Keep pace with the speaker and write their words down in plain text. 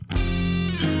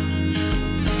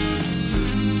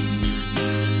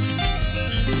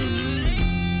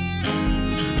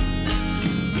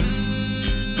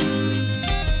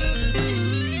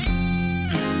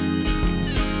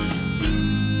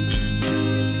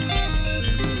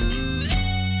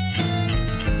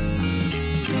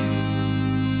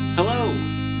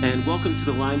to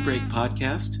the Line Break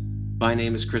podcast. My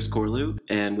name is Chris Corlew,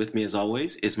 and with me as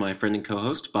always is my friend and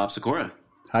co-host, Bob Sikora.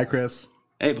 Hi, Chris.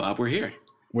 Hey, Bob, we're here.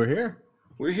 We're here,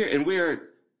 and we are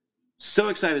so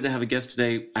excited to have a guest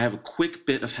today. I have a quick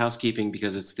bit of housekeeping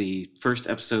because it's the first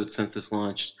episode since this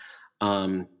launched.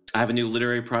 I have a new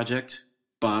literary project.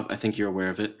 Bob, I think you're aware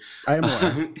of it. I am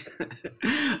aware.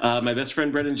 My best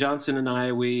friend Brendan Johnson and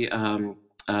I, we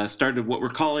started what we're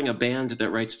calling a band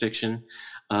that writes fiction,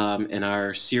 and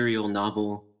our serial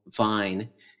novel, Vine,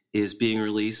 is being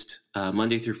released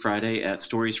Monday through Friday at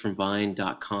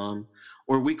storiesfromvine.com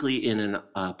or weekly in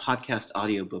a podcast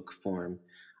audiobook form,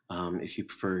 if you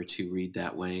prefer to read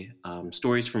that way.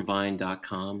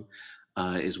 Storiesfromvine.com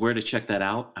is where to check that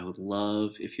out. I would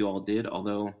love if you all did,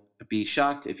 although I'd be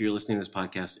shocked if you're listening to this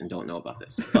podcast and don't know about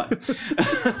this. But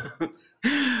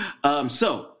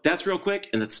so that's real quick,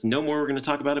 and that's no more we're going to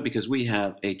talk about it because we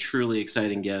have a truly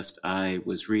exciting guest. I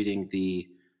was reading the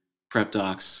prep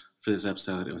docs for this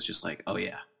episode. It was just like, oh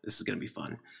yeah, this is going to be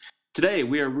fun. Today,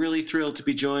 we are really thrilled to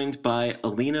be joined by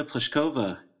Alina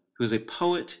Pleskova, who is a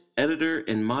poet, editor,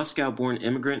 and Moscow-born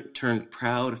immigrant turned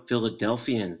proud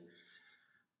Philadelphian.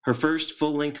 Her first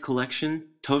full-length collection,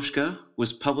 Toshka,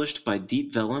 was published by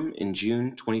Deep Vellum in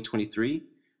June 2023.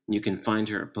 And you can find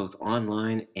her both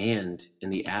online and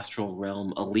in the astral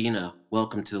realm. Alina,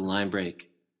 welcome to the Line Break.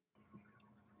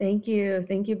 Thank you.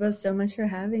 Thank you both so much for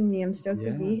having me. I'm stoked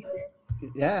to be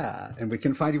here. Yeah, and we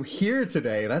can find you here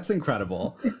today. That's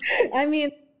incredible. I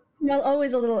mean, well,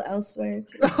 always a little elsewhere,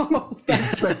 too. Oh,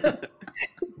 that's fair.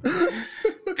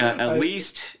 Got at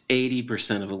least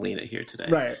 80% of Alina here today.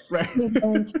 Right.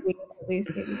 At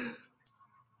least 80.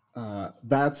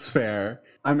 That's fair.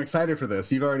 I'm excited for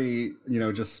this. You've already,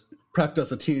 just prepped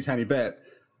us a teeny tiny bit.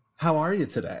 How are you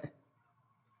today?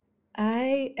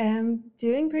 I am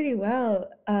doing pretty well.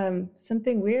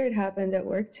 Something weird happened at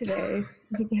work today.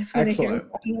 You guys want to hear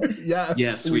about it?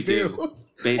 Yes, we do.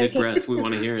 Bated breath. We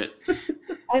want to hear it.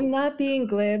 I'm not being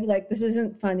glib. Like, this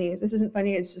isn't funny.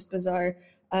 It's just bizarre.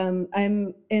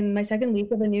 I'm in my second week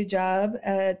of a new job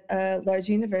at a large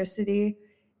university,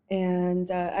 and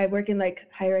I work in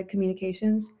higher ed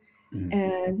communications.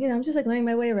 And I'm just learning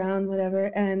my way around,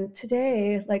 whatever. And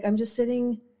today, I'm just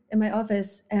sitting in my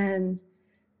office, and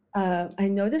I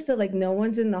noticed that no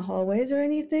one's in the hallways or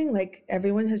anything.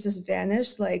 Everyone has just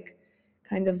vanished,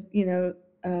 kind of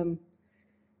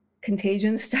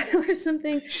Contagion style or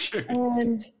something. Sure.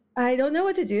 And I don't know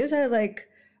what to do. So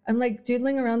I'm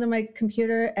doodling around on my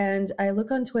computer, and I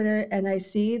look on Twitter and I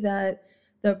see that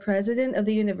the president of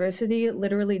the university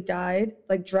literally died,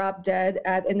 dropped dead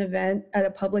at a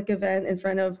public event in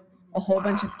front of a whole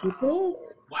bunch of people.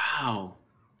 Wow.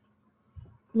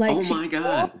 Oh my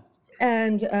God.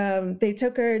 And they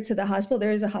took her to the hospital.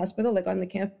 There is a hospital on the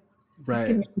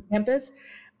campus.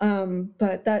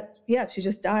 But she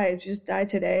just died. She just died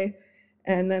today.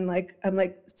 And then I'm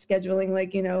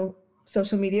scheduling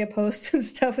social media posts and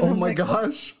stuff. And oh my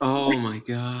gosh. Oh my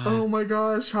God. Oh my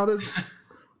gosh. How does,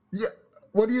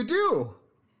 what do you do?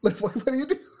 What do you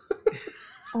do?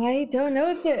 I don't know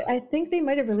I think they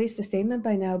might have released a statement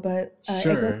by now, but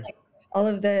sure. I guess all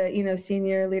of the,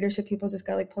 senior leadership people just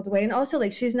got pulled away. And also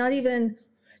she's not even,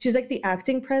 she's the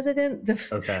acting president.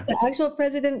 The actual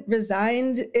president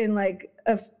resigned in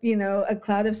a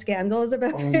cloud of scandals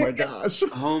about Oh my gosh.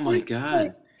 Oh my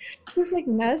God. Just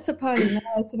mess upon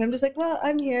mess. And I'm just well,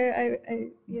 I'm here.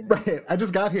 Right. I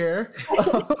just got here.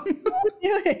 What am I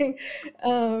doing?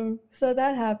 So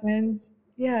that happened.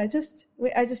 Yeah, I just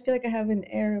feel I have an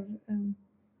air of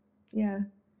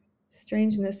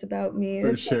strangeness about me.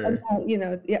 For sure.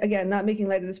 Again, not making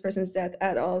light of this person's death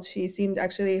at all. She seemed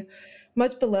actually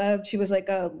much beloved. She was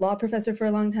a law professor for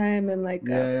a long time, and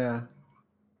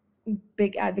a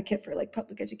big advocate for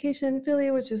public education in Philly,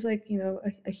 which is a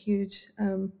huge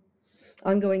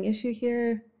ongoing issue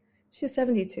here. She's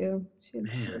 72.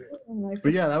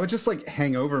 But yeah, that would just like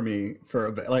hang over me for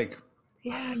a bit. Like,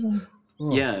 yeah.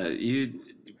 Oh. Yeah, you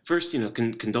first,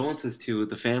 condolences to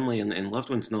the family and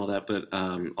loved ones and all that, but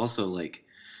also like,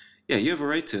 yeah, you have a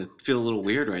right to feel a little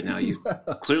weird right now. You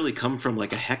clearly come from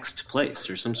like a hexed place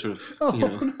or some sort of,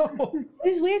 No.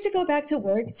 It's weird to go back to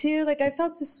work too. Like I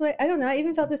felt this way. I don't know. I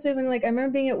even felt this way when I remember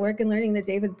being at work and learning that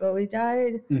David Bowie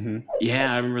died. Mm-hmm.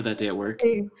 Yeah, I remember that day at work.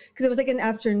 Because it was an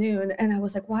afternoon and I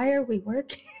was like, why are we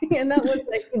working? And that was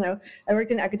I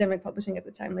worked in academic publishing at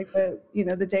the time.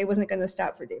 The day wasn't going to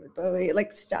stop for David Bowie.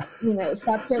 Stop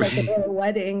for a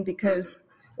wedding because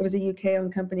it was a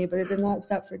UK-owned company, but it did not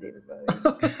stop for David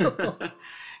Bowie.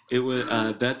 It was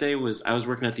that day was I was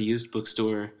working at the used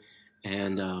bookstore,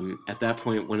 and at that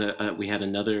point when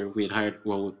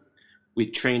we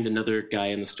trained another guy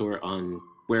in the store on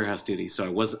warehouse duty, so I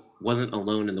wasn't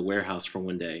alone in the warehouse for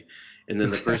one day. And then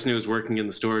the person who was working in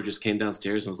the store just came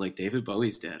downstairs and was like, David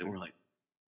Bowie's dead. And we're like,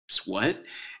 what?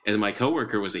 And my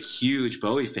coworker was a huge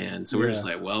Bowie fan. So we're just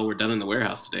like, well, we're done in the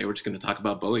warehouse today. We're just going to talk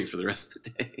about Bowie for the rest of the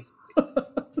day.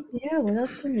 Yeah, what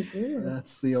else can you do?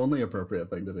 That's the only appropriate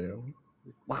thing to do.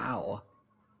 Wow.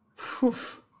 Whew.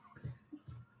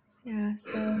 Yeah,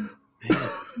 so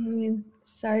I mean,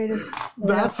 sorry to say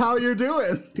That's how you're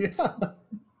doing. Yeah.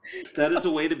 That is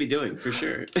a way to be doing, for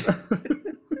sure.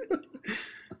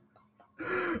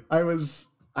 I was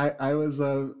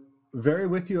very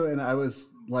with you, and I was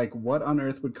like, what on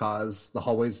earth would cause the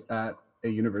hallways at a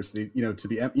university, to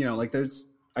be, like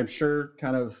I'm sure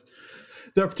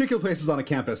there are particular places on a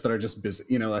campus that are just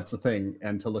busy, that's the thing.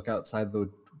 And to look outside the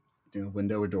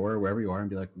window or door or wherever you are and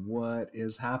be like, what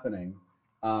is happening?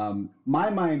 My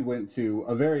mind went to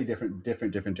a very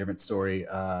different story.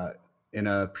 In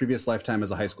a previous lifetime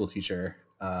as a high school teacher,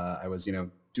 I was,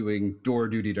 doing door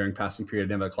duty during passing period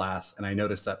in a class. And I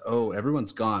noticed that,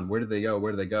 everyone's gone. Where did they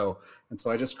go? And so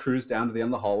I just cruised down to the end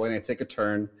of the hallway and I take a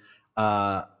turn.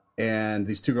 And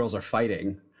these two girls are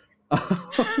fighting.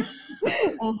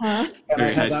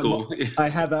 Very high school. I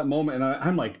had that moment, and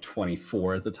I'm like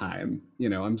 24 at the time.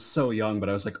 I'm so young, but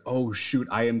I was like, oh shoot,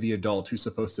 I am the adult who's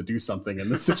supposed to do something in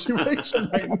this situation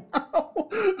right now.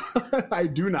 I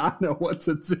do not know what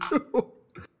to do.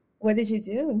 What did you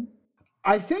do?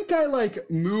 I think I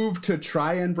moved to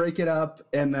try and break it up,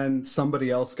 and then somebody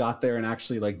else got there and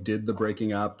actually did the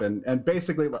breaking up. And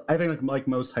basically, I think like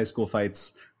most high school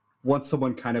fights, once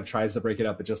someone kind of tries to break it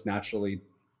up, it just naturally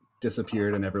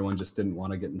disappeared and everyone just didn't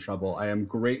want to get in trouble. I am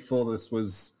grateful this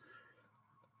was,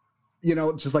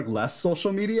 just less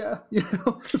social media,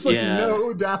 it's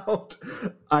no doubt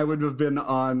I would have been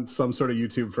on some sort of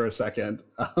YouTube for a second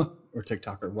or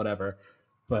TikTok or whatever.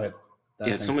 But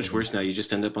it's so much worse now. You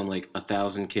just end up on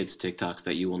 1,000 kids' TikToks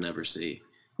that you will never see.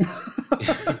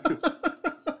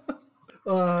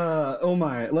 Oh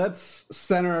my, let's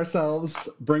center ourselves,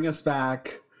 bring us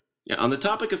back. Yeah, on the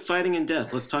topic of fighting and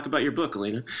death, let's talk about your book,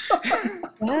 Alina.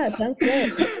 Yeah, sounds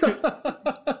good.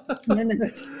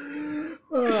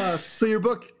 So your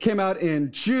book came out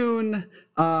in June.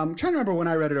 I'm trying to remember when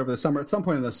I read it over the summer. At some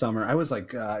point in the summer, I was in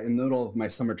the middle of my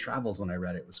summer travels when I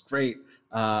read it. It was great.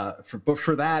 But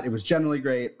for that, it was generally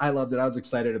great. I loved it. I was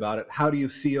excited about it. How do you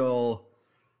feel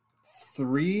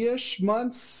 3-ish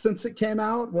months since it came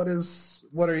out? How's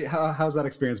that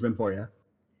experience been for you?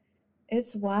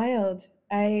 It's wild.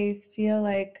 I feel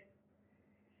like,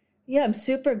 I'm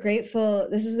super grateful.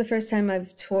 This is the first time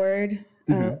I've toured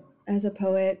as a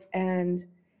poet, and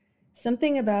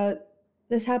something about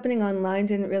this happening online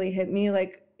didn't really hit me.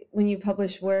 Like when you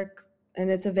publish work and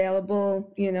it's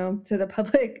available, to the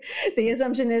public, the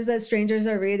assumption is that strangers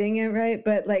are reading it, right?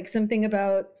 But something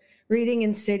about reading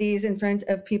in cities in front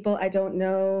of people I don't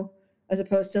know, as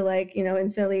opposed to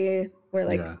in Philly where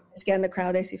I scan the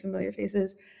crowd, I see familiar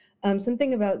faces.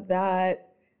 Something about that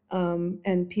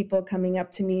and people coming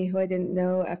up to me who I didn't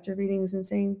know after readings and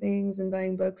saying things and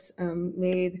buying books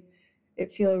made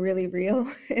it feel really real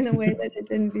in a way that it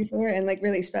didn't before, and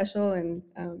really special and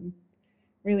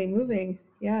really moving.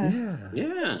 Yeah.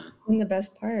 It's been the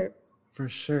best part. For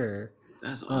sure.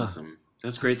 That's awesome.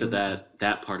 That's great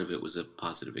that part of it was a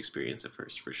positive experience at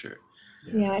first, for sure.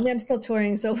 Yeah, I mean, I'm still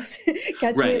touring, so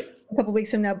catch me a couple weeks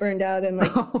from now burned out and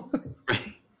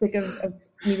sick of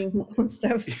meeting people and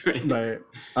stuff. Right.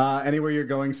 Anywhere you're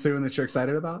going soon that you're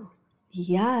excited about?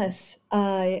 Yes,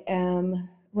 I am.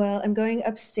 Well, I'm going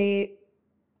upstate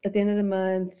at the end of the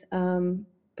month.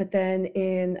 But then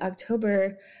in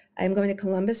October, I'm going to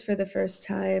Columbus for the first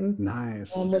time.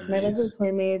 Nice. With my lovely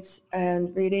playmates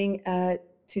and reading at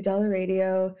 $2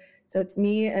 Radio. So it's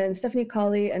me and Stephanie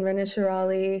Colley and Rena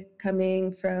Shirali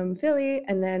coming from Philly,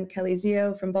 and then Kelly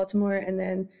Zio from Baltimore, and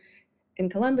then in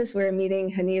Columbus we're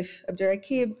meeting Hanif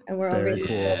Abdurraqib, and we're all reading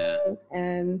cool.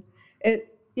 And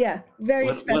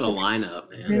very special. What a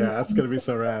lineup, man! Yeah, that's gonna be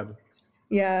so rad.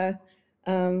 Yeah.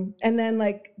 And then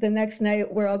the next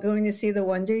night we're all going to see the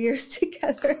Wonder Years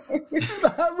together.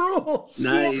 That rules.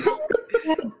 Nice.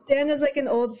 Yeah, Dan is an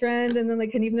old friend, and then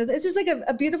Hanif knows. It's just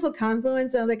a beautiful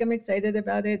confluence. So I'm excited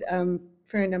about it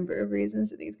for a number of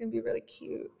reasons. I think it's gonna be really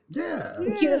cute. Yeah.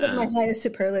 Cute is my highest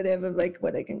superlative of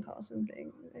what I can call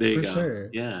something. There you for go. Sure.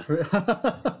 Yeah.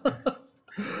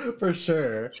 For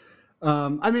sure.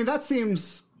 I mean, that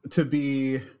seems to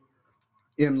be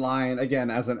in line, again,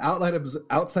 as an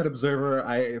outside observer.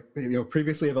 I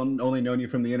previously have only known you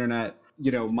from the internet.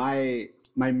 One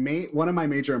of my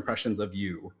major impressions of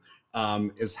you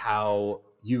is how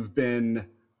you've been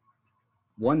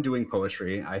doing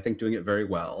poetry, I think doing it very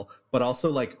well, but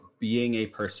also being a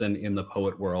person in the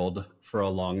poet world for a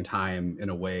long time in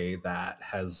a way that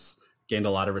has gained a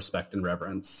lot of respect and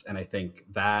reverence. And I think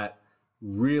that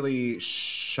really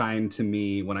shined to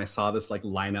me when I saw this like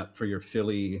lineup for your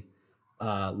Philly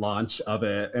launch of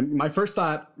it. And my first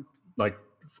thought, like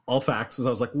all facts, was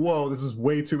I was like, whoa, this is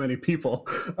way too many people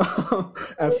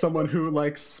as someone who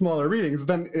likes smaller readings.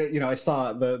 But then, I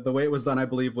saw the way it was done, I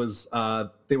believe, was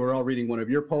they were all reading one of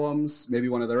your poems, maybe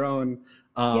one of their own.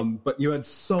 But you had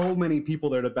so many people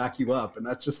there to back you up. And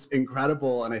that's just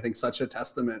incredible. And I think such a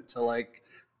testament to like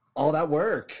all that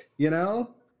work,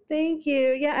 Thank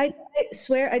you. Yeah, I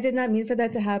swear I did not mean for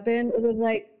that to happen. It was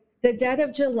like the dead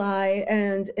of July,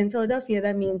 and in Philadelphia,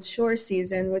 that means shore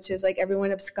season, which is like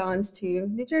everyone absconds to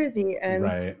New Jersey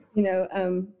and,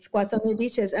 squats on their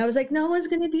beaches. And I was like, no one's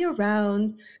going to be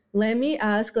around. Let me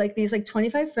ask like these like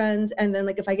 25 friends. And then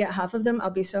like, if I get half of them, I'll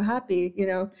be so happy,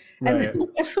 And then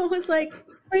everyone was like,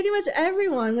 pretty much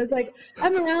everyone was like,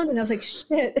 I'm around. And I was like,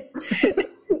 shit.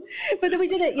 But then we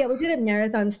did it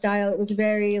marathon style. It was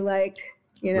very like,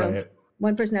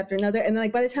 one person after another. And then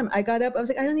like by the time I got up, I was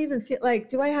like, I don't even feel like,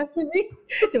 do I have to read?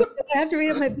 Do I have to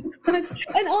read up my book?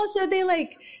 And also they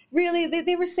like really,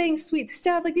 they were saying sweet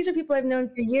stuff. Like these are people I've known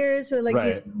for years who are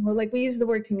like, like we use the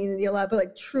word community a lot, but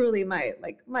like truly my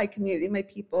community, my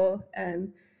people.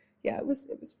 And yeah, it was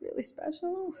really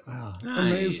special. Wow,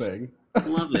 nice. Amazing.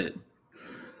 Love it.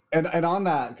 And on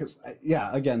that, because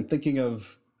again, thinking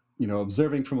of,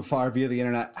 observing from afar via the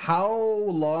internet, how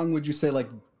long would you say like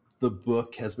the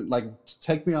book has been, like,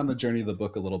 take me on the journey of the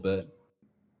book a little bit?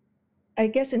 I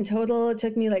guess in total, it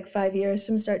took me like 5 years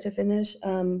from start to finish.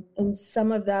 And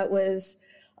some of that was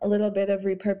a little bit of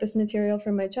repurposed material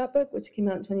from my chapbook, which came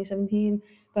out in 2017.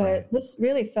 But this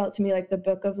really felt to me like the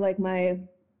book of like my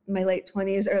late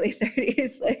 20s, early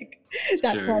 30s, like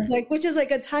that project, which is like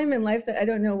a time in life that I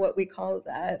don't know what we call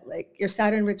that, like your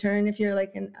Saturn return if you're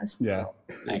like an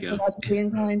astrologically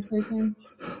inclined person.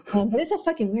 But it's a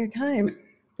fucking weird time.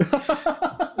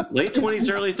 Late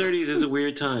 20s, early 30s is a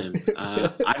weird time.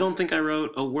 I don't think I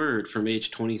wrote a word from age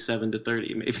 27 to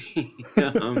 30, maybe.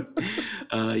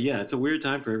 It's a weird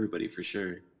time for everybody, for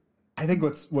sure. I think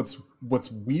what's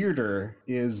weirder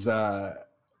is,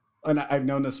 and I've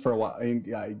known this for a while.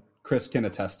 Chris can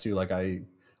attest to, like,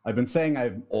 I've been saying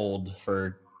I'm old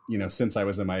for, since I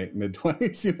was in my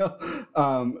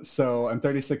mid-20s, so I'm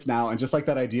 36 now. And just like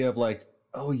that idea of like,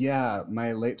 oh yeah,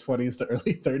 my late 20s to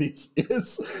early 30s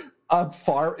is a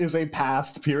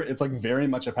past period. It's like very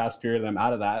much a past period, and I'm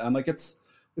out of that. And I'm like, it's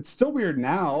still weird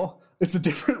now. It's a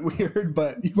different weird,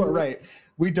 but you are right.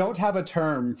 We don't have a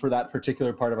term for that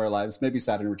particular part of our lives. Maybe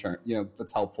Saturn return,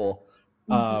 that's helpful.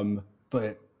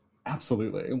 But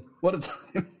absolutely, what a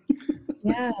time.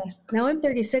 Yeah. Now I'm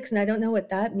 36 and I don't know what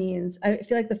that means. I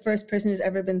feel like the first person who's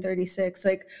ever been 36.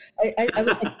 Like I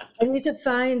was like, I need to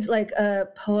find like a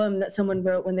poem that someone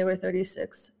wrote when they were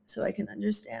 36 so I can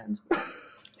understand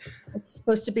what's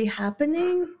supposed to be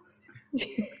happening.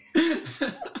 Does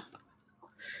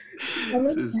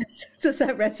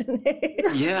that resonate?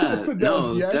 Yeah,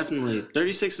 definitely.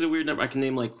 36 is a weird number. I can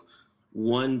name like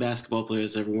one basketball player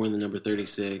that's ever worn the number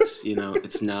 36.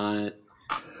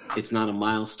 It's not a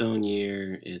milestone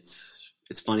year. It's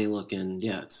funny looking.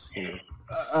 Yeah, it's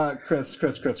Chris.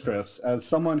 As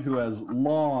someone who has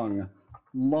long,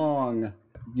 done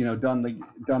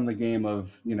the game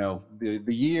of the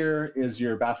year is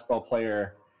your basketball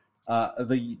player.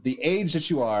 The age that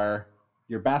you are,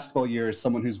 your basketball year is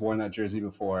someone who's worn that jersey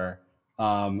before.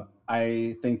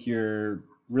 I think you're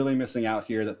really missing out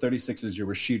here that 36 is your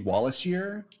Rasheed Wallace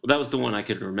year. Well, that was the one I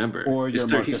could remember. Or your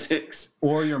 36.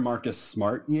 Or your Marcus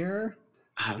Smart year.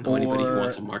 I don't know anybody who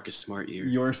wants a Marcus Smart year.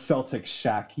 Your Celtic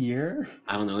Shaq year.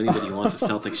 I don't know anybody who wants a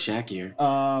Celtic Shaq year.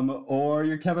 Or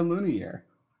your Kevin Looney year.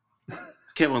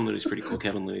 Kevin Looney's pretty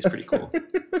cool.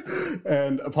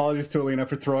 And apologies to Alina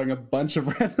for throwing a bunch of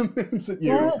random names at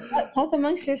you. Well, talk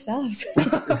amongst yourselves.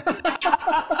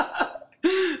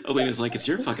 Alina's like, it's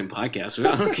your fucking podcast.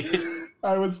 I don't care.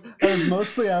 I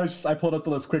pulled up the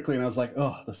list quickly and I was like,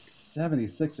 oh, the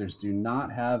 76ers do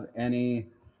not have any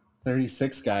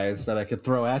 36 guys that I could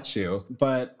throw at you.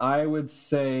 But I would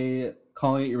say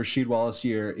calling it your Rasheed Wallace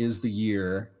year is the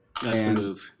year. That's the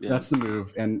move. Yeah. That's the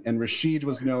move. And Rasheed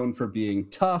was known for being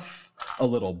tough, a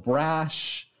little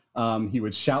brash. He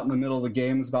would shout in the middle of the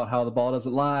games about how the ball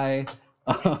doesn't lie.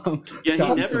 He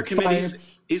never committed.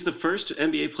 He's the first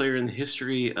NBA player in the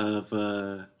history of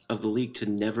the league to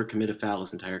never commit a foul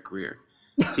his entire career.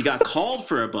 He got called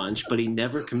for a bunch, but he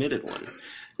never committed one.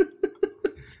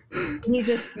 He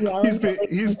just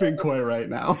he's been coy right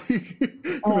now. He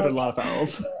committed a lot of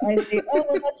fouls. I see. Oh,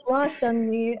 well, that's lost on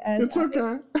me. It's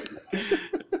okay.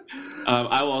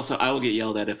 I will get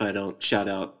yelled at if I don't shout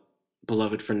out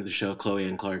beloved friend of the show, Chloe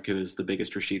Ann Clark, who is the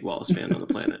biggest Rasheed Wallace fan on the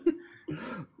planet.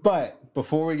 But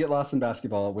before we get lost in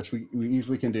basketball, which we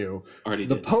easily can do,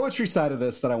 the poetry side of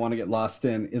this that I want to get lost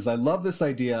in is I love this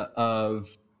idea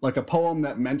of like a poem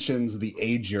that mentions the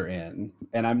age you're in.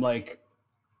 And I'm like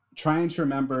trying to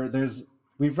remember,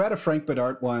 we've read a Frank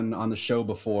Bedart one on the show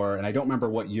before, and I don't remember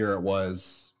what year it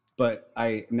was, but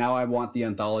I want the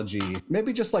anthology,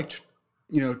 maybe just like,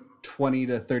 20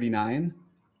 to 39,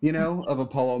 of a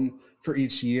poem for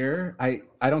each year. I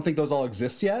don't think those all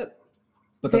exist yet,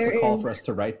 but that's a call for us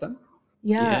to write them.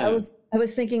 Yeah. I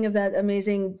was thinking of that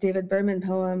amazing David Berman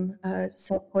poem,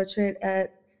 Self-Portrait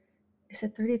is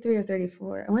it 33 or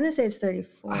 34? I want to say it's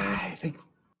 34. I think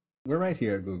we're right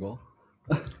here at Google.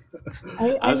 I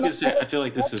was going to say, I feel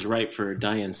like this is right for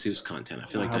Diane Seuss content. I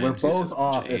feel like Diane we're Seuss both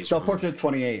off. It's Self-Portrait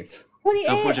 28. 28?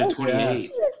 Self-Portrait 28.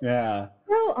 Yes. Yeah.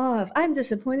 So off. I'm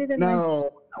disappointed in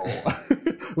No.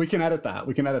 We can edit that.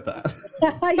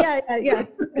 Yeah.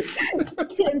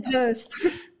 It's in post.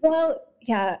 Well,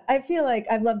 yeah, I feel like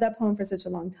I've loved that poem for such a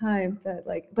long time that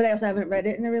but I also haven't read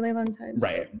it in a really long time.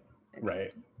 Right. So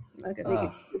Right. I'm not gonna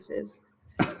make excuses.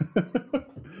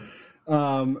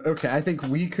 Okay, I think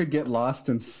we could get lost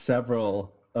in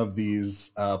several of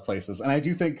these places. And I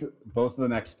do think both of the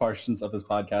next portions of this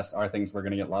podcast are things we're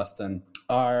going to get lost in.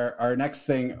 Our next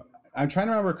thing, I'm trying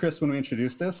to remember, Chris, when we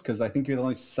introduced this, because I think you're the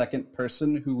only second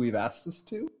person who we've asked this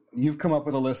to. You've come up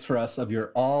with a list for us of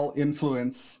your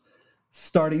all-influence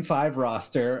starting 5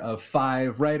 roster of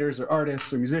 5 writers or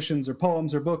artists or musicians or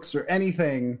poems or books or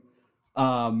anything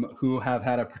who have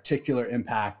had a particular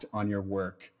impact on your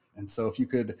work. And so if you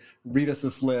could read us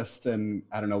this list, and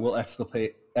I don't know, we'll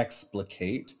explicate as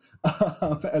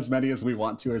many as we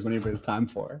want to, or as many as there's time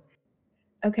for.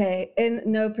 Okay, in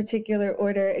no particular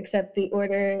order except the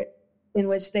order in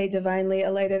which they divinely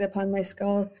alighted upon my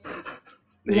skull.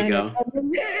 There you go.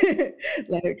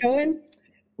 Leonard Cohen,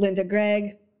 Linda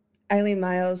Gregg, Eileen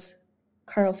Miles,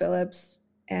 Carl Phillips,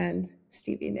 and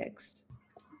Stevie Nicks.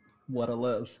 What a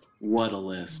list. Green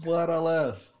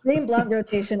Blunt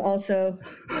rotation also.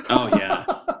 Oh, yeah.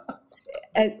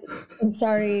 I'm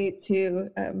sorry to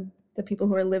the people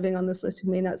who are living on this list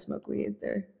who may not smoke weed.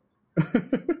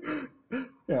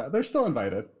 Yeah, they're still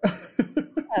invited.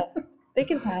 Yeah, they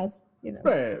can pass,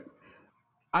 Right.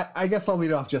 I guess I'll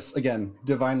lead off just, again,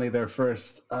 divinely there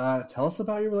first. Tell us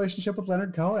about your relationship with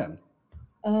Leonard Cohen.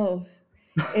 Oh,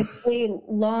 it's a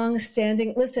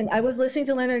long-standing... Listen, I was listening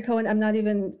to Leonard Cohen, I'm not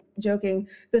even joking,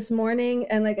 this morning,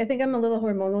 and I think I'm a little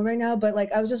hormonal right now, but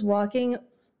I was just walking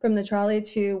from the trolley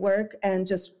to work and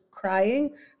just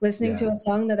crying, listening to a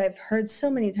song that I've heard so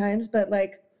many times, but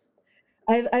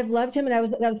I've loved him, and I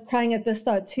was crying at this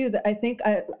thought too, that I think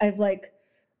I've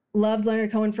loved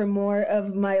Leonard Cohen for more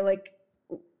of my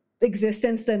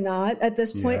existence than not at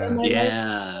this point in my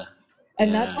life.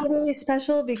 And that felt really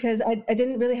special because I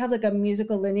didn't really have a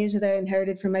musical lineage that I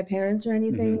inherited from my parents or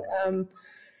anything. Mm-hmm.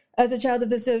 As a child of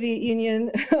the Soviet Union,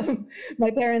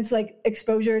 my parents'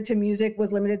 exposure to music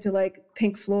was limited to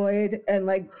Pink Floyd and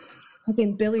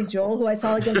fucking Billy Joel, who I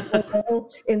saw against my will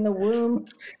in the womb.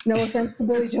 No offense to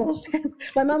Billy Joel fans.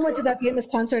 My mom went to that famous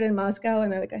concert in Moscow,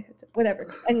 and they're I had to,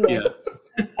 whatever. Anyway,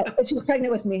 she was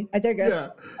pregnant with me. I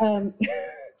digress. Yeah.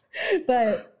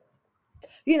 But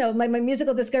my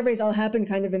musical discoveries all happened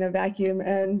kind of in a vacuum,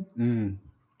 and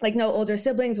no older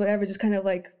siblings, whatever, just kind of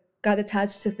got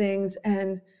attached to things.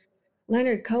 And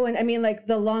Leonard Cohen, I mean,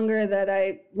 the longer that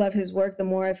I love his work, the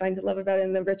more I find to love about it,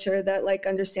 and the richer that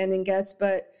understanding gets.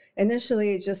 But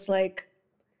initially, just the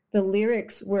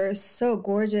lyrics were so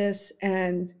gorgeous,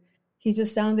 and he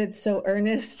just sounded so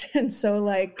earnest and so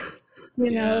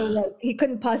he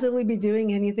couldn't possibly be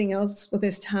doing anything else with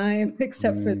his time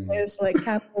except for this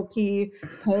capital P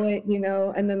poet,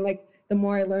 and then the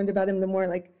more I learned about him, the more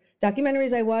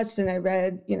documentaries I watched and I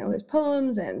read, his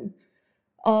poems, and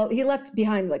he left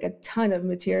behind a ton of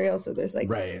material. So there's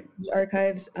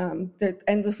archives, they're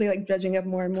endlessly dredging up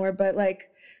more and more, but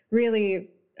really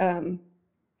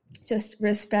just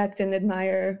respect and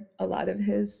admire a lot of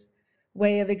his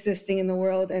way of existing in the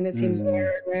world. And it seems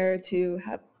rare and rare to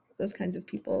have those kinds of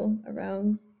people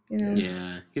around,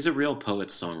 Yeah, he's a real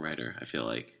poet-songwriter, I feel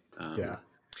like.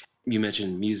 You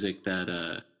mentioned music,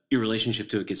 that your relationship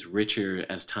to it gets richer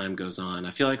as time goes on.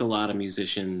 I feel like a lot of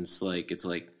musicians, it's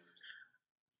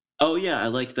oh yeah, I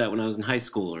liked that when I was in high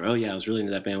school, or oh yeah, I was really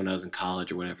into that band when I was in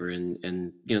college or whatever.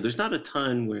 And there's not a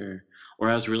ton or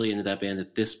I was really into that band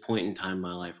at this point in time in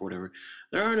my life or whatever.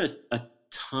 There aren't a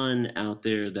ton out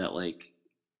there that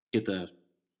get the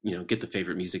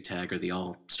favorite music tag or the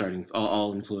all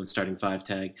influence starting 5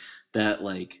 tag that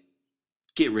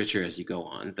get richer as you go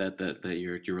on. That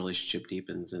your relationship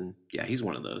deepens, and yeah, he's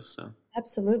one of those. So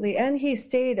Absolutely. And he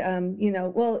stayed,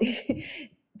 well,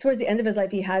 towards the end of his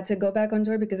life, he had to go back on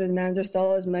tour because his manager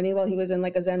stole his money while he was in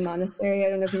like a Zen monastery. I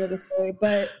don't know if you know the story,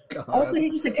 but also he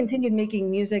just continued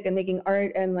making music and making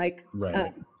art, and like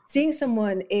seeing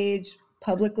someone age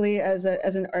publicly as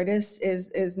an artist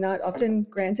is not often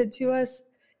granted to us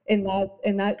in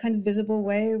that kind of visible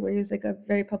way, where he's like a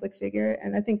very public figure.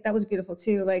 And I think that was beautiful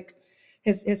too. Like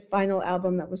his final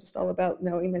album that was just all about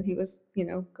knowing that he was,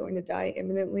 going to die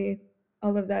imminently.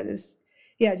 All of that is,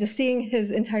 just seeing his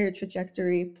entire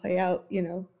trajectory play out,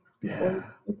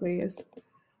 quickly is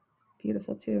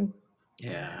beautiful too.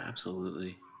 Yeah,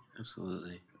 absolutely.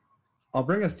 Absolutely. I'll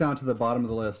bring us down to the bottom of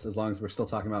the list as long as we're still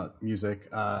talking about music.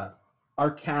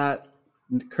 Our cat,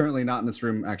 currently not in this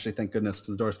room, actually, thank goodness,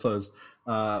 because the door's closed.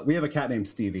 We have a cat named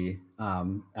Stevie,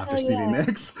 after Stevie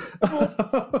Nicks.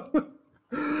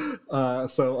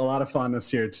 So a lot of fondness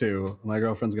here too. My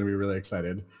girlfriend's going to be really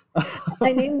excited.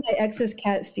 I named my ex's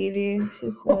cat Stevie.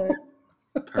 She's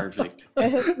perfect. I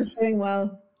hope she's doing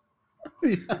well.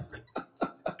 Yeah.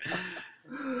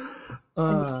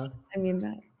 I mean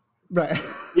that. Right.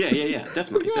 Yeah.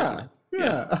 Definitely.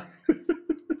 Yeah.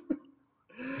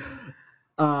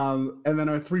 And then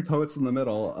our three poets in the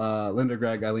middle, Linda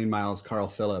Gregg, Eileen Myles, Carl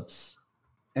Phillips.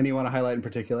 Any you want to highlight in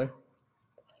particular?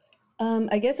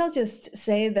 I guess I'll just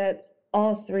say that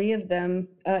all three of them,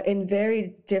 in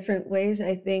very different ways,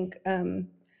 I think,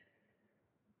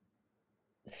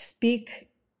 speak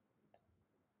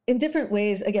in different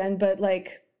ways again, but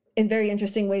like in very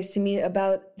interesting ways to me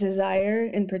about desire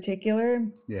in particular.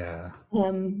 Yeah.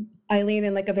 Eileen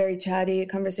in like a very chatty,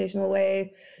 conversational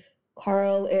way.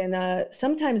 Carl in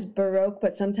sometimes Baroque,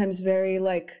 but sometimes very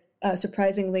like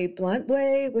surprisingly blunt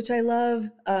way, which I love.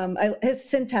 His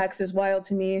syntax is wild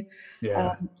to me.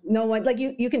 Yeah. No one, like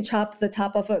you can chop the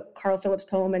top off a Carl Phillips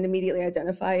poem and immediately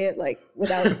identify it, like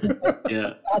without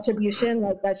attribution.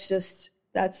 Like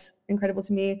that's incredible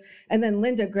to me. And then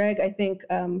Linda Gregg, I think,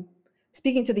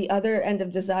 speaking to the other end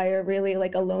of desire, really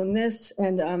like aloneness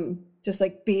and just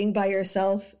like being by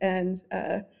yourself and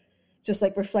just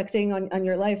like reflecting on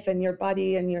your life and your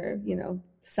body and your,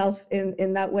 self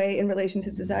in that way in relation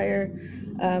to desire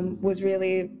was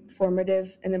really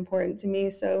formative and important to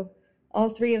me. So all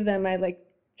three of them I like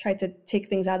tried to take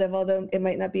things out of, although it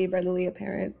might not be readily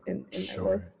apparent in my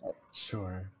work.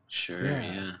 Sure.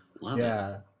 Yeah. Love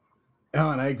it.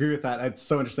 Oh, and I agree with that. It's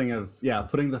so interesting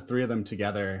putting the three of them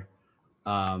together.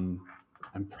 I'm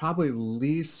probably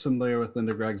least familiar with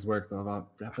Linda Gregg's work, though I've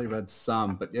definitely read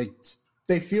some, but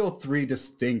they feel three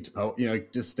distinct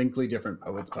distinctly different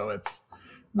poets.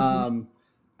 Mm-hmm.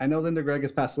 I know Linda Gregg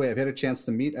has passed away. Have you had a chance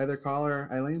to meet either Carl or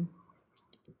Eileen?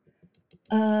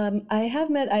 I have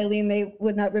met Eileen. They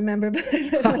would not remember, but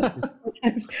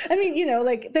I mean,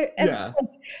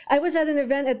 I was at an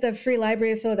event at the Free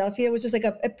Library of Philadelphia, which is like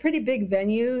a pretty big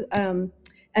venue. And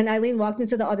Eileen walked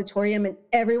into the auditorium and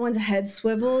everyone's head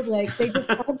swiveled. Like they just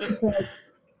have this like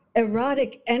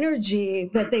erotic energy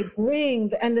that they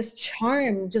bring and this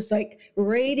charm just like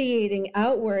radiating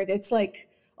outward. It's like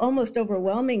almost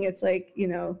overwhelming. It's like,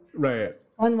 right.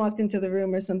 One walked into the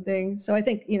room or something. So I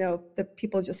think, the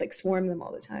people just like swarm them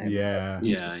all the time. Yeah.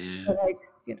 But like,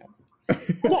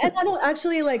 and I don't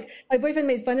actually like, my boyfriend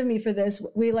made fun of me for this.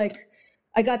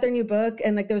 I got their new book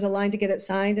and like there was a line to get it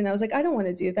signed and I was like, I don't want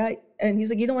to do that. And he's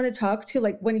like, you don't want to talk to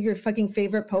like one of your fucking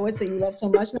favorite poets that you love so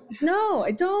much? And I'm like, no,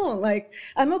 I don't. Like,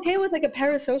 I'm okay with like a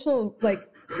parasocial like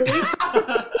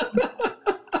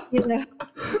And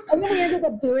then we ended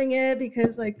up doing it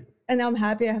because like, and now I'm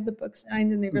happy I have the book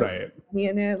signed and they wrote me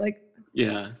in it. Like,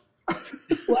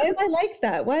 why am I like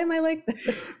that?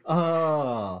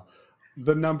 Oh,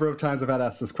 the number of times I've had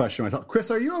asked this question myself.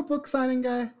 Chris, are you a book signing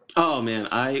guy? Oh man,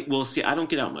 I don't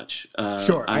get out much.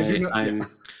 Sure, I'm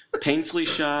painfully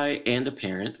shy and a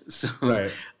parent, so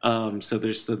so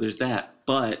there's that.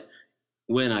 But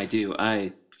when I do,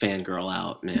 I fangirl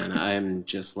out, man. I'm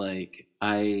just like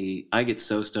I get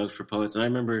so stoked for poets. And I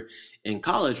remember in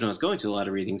college when I was going to a lot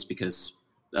of readings because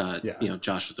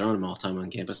Josh was throwing them all the time on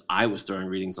campus. I was throwing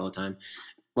readings all the time.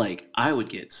 Like I would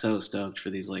get so stoked for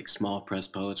these like small press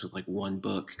poets with like one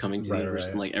book coming to the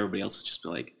university, and like everybody else would just be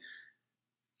like,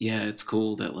 yeah, it's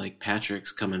cool that like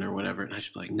Patrick's coming or whatever, and I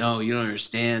should be like, no, you don't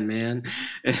understand, man.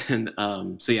 And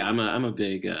so yeah, I'm a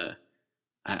big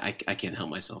I can't help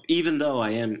myself, even though I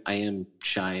am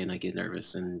shy and I get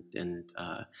nervous and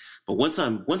but once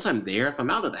I'm there, if I'm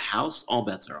out of the house, all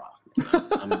bets are off.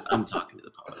 I'm talking to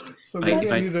the poet. So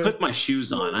if I put my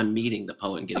shoes on, I'm meeting the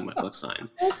poet and getting my book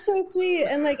signed. That's so sweet.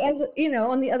 And like, as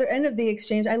on the other end of the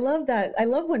exchange, I love that. I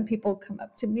love when people come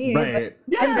up to me. Right.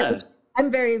 Yeah. I'm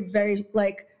very, very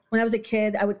like, when I was a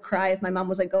kid, I would cry if my mom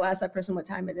was like, go ask that person what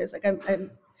time it is. Like I'm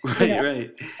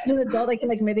Right. As an adult, I can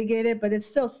like mitigate it, but it's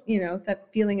still, that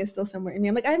feeling is still somewhere in me.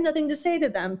 I'm like, I have nothing to say to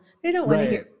them. They don't want to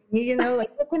hear me, like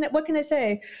what can I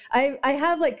say? I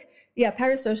have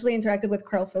parasocially interacted with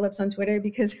Carl Phillips on Twitter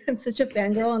because I'm such a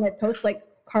fangirl, and I post like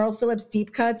Carl Phillips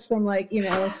deep cuts from like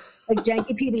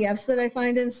janky PDFs that I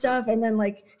find and stuff, and then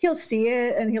like he'll see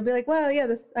it and he'll be like, wow, yeah,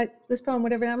 this poem,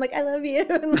 whatever, and I'm like, I love you.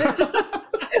 And,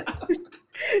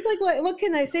 like what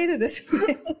can I say to this?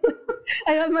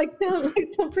 I'm like,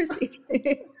 don't perceive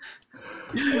me.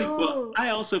 Well, I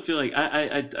also feel like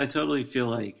I totally feel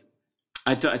like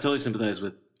I totally sympathize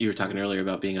with you were talking earlier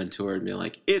about being on tour and being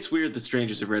like, it's weird that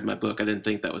strangers have read my book. I didn't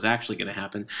think that was actually going to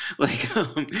happen. Like,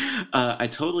 I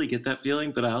totally get that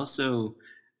feeling, but I also,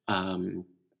 I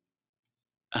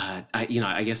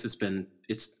guess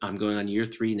I'm going on year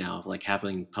 3 now of like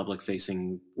having public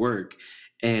facing work,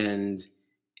 and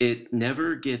it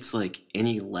never gets like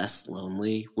any less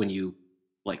lonely when you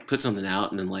like put something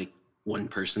out and then like one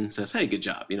person says, hey, good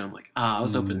job. I'm like, I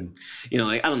was hoping,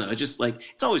 like, I don't know. It's just like,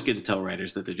 it's always good to tell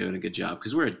writers that they're doing a good job,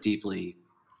 because we're a deeply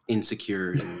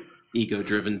insecure and ego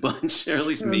driven bunch, or at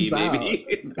least me,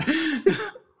 maybe.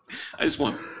 I just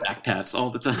want back pats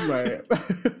all the time. Right.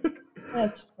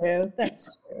 That's true.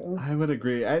 I would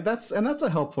agree. That's a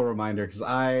helpful reminder, because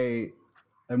I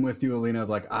am with you, Alina, of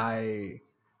like, I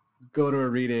go to a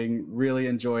reading, really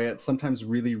enjoy it, sometimes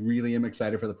really, really am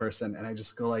excited for the person, and I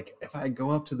just go like, if I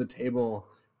go up to the table,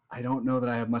 I don't know that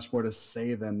I have much more to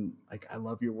say than like, I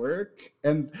love your work,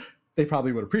 and they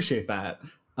probably would appreciate that.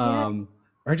 Or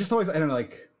I just always, I don't know,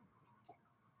 like,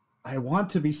 I want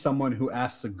to be someone who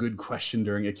asks a good question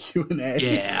during a Q&A.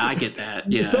 Yeah, I get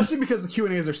that. Yeah. Especially because the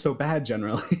Q&As are so bad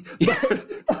generally. But,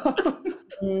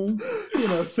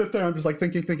 sit there, I'm just like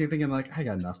thinking, like, I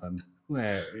got nothing.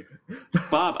 Wait.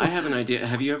 Bob, I have an idea.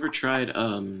 Have you ever tried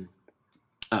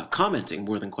commenting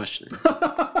more than questioning?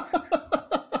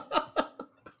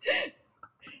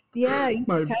 Yeah.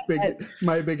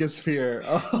 My biggest fear.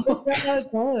 That's not how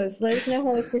it goes. Let us know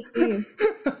how it's received.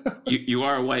 You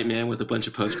are a white man with a bunch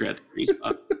of postgrad degrees,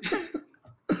 Bob.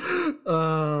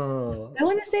 I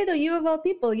want to say, though, you of all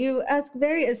people, you ask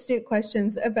very astute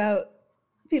questions about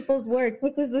people's work.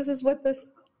 This is what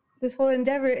this whole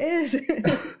endeavor is.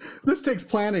 This takes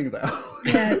planning, though.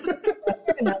 Yeah.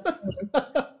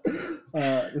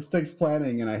 This takes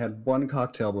planning, and I had one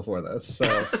cocktail before this, so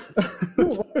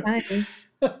what kind?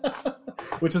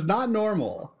 Which is not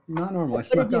normal. Not normal. What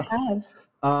did you have?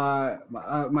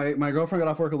 My girlfriend got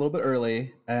off work a little bit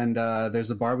early, and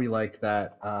there's a bar we like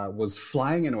that was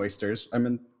flying in oysters. I'm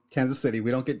in Kansas City.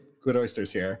 We don't get good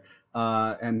oysters here.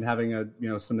 And having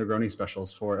some Negroni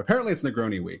specials for, apparently it's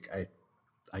Negroni week,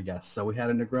 I guess. So we had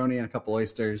a Negroni and a couple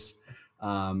oysters,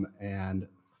 and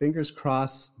fingers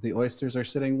crossed the oysters are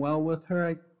sitting well with her.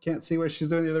 I can't see what she's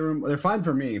doing in the other room. They're fine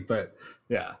for me, but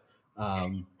yeah.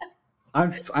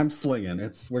 I'm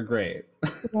slinging. We're great.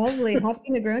 Lovely.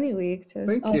 Happy Negroni week to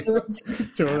Thank you.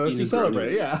 To all those who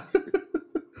celebrate. Yeah.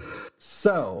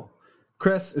 So,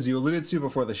 Chris, as you alluded to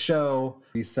before the show,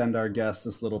 we send our guests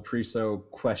this little pre-show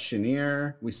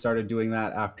questionnaire. We started doing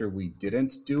that after we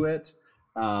didn't do it.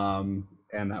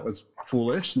 And that was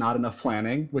foolish, not enough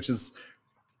planning, which is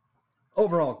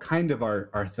overall kind of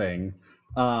our thing.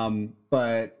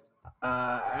 But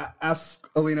ask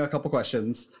Alina a couple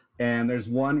questions. And there's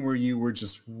one where you were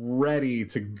just ready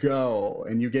to go,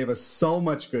 and you gave us so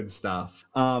much good stuff.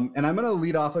 And I'm going to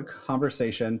lead off a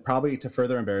conversation, probably to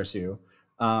further embarrass you,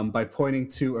 by pointing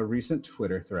to a recent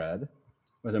Twitter thread,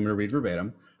 which I'm going to read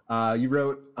verbatim. You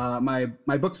wrote, my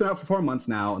book's been out for 4 months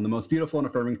now, and the most beautiful and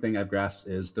affirming thing I've grasped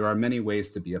is there are many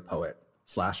ways to be a poet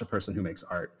 / a person who makes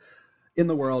art in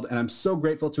the world, and I'm so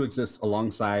grateful to exist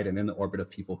alongside and in the orbit of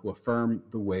people who affirm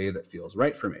the way that feels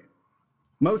right for me.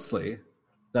 Mostly,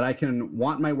 that I can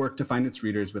want my work to find its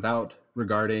readers without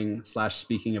regarding /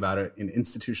 speaking about it in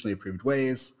institutionally approved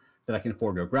ways, that I can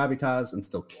forego gravitas and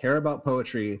still care about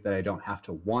poetry, that I don't have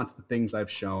to want the things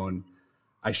I've shown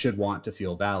I should want to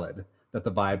feel valid, that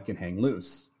the vibe can hang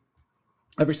loose.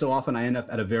 Every so often, I end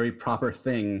up at a very proper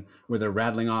thing where they're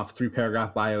rattling off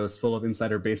 3-paragraph bios full of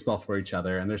insider baseball for each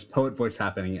other, and there's poet voice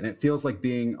happening, and it feels like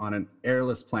being on an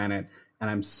airless planet, and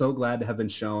I'm so glad to have been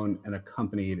shown and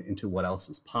accompanied into what else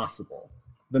is possible.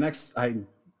 The next, I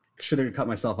should have cut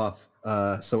myself off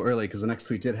so early, because the next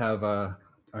tweet did have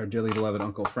our dearly beloved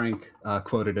Uncle Frank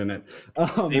quoted in it.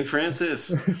 St. Francis.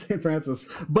 St. Francis.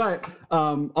 But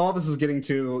all this is getting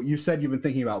to, you said you've been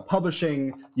thinking about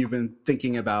publishing. You've been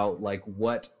thinking about like,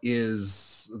 what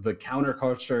is the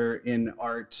counterculture in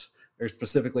art, or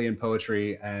specifically in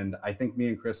poetry. And I think me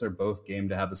and Chris are both game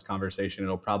to have this conversation.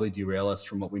 It'll probably derail us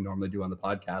from what we normally do on the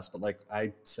podcast, but like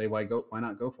I say, why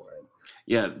not go for it?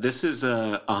 Yeah, this is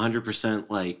 100%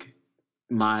 like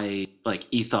my like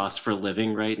ethos for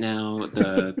living right now.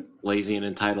 The Lazy and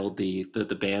Entitled, the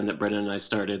band that Brendan and I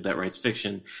started that writes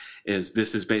fiction,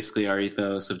 this is basically our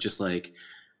ethos of just like,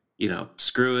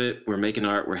 screw it, we're making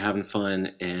art, we're having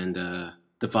fun, and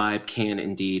the vibe can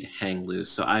indeed hang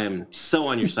loose. So I am so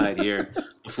on your side here.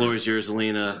 The floor is yours,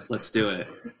 Alina. Let's do it.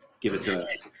 Give it to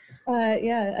us.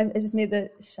 Yeah, I just made the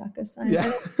shaka sign.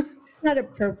 Yeah. It's not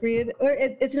appropriate, or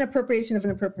it's an appropriation of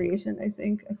an appropriation. I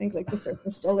think like the surfer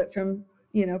stole it from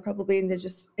probably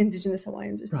indigenous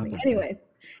Hawaiians or something. Probably. Anyway,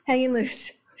 hanging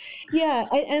loose. Yeah,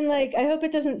 I hope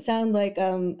it doesn't sound like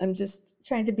I'm just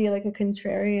trying to be like a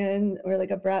contrarian or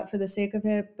like a brat for the sake of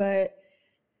it, but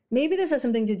maybe this has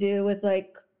something to do with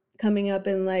like coming up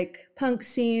in like punk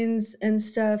scenes and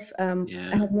stuff. I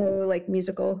have no like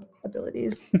musical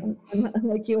abilities,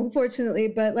 unlike you, unfortunately,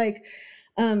 but like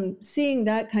seeing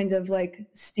that kind of like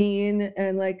scene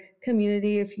and like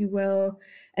community, if you will,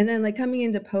 and then like coming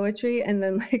into poetry, and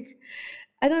then like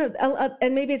I don't know,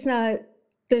 and maybe it's not.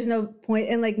 There's no point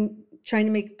in like trying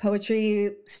to make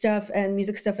poetry stuff and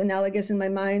music stuff analogous in my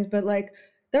mind, but like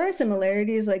there are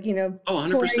similarities, like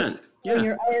 100%. Yeah,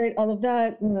 your art, all of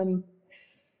that,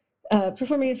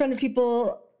 performing in front of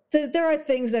people. There are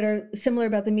things that are similar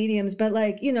about the mediums, but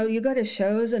like you go to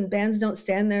shows and bands don't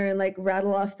stand there and like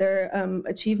rattle off their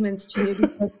achievements to you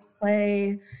before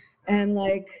play, and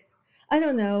like I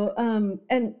don't know.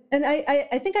 And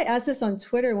I think I asked this on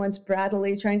Twitter once,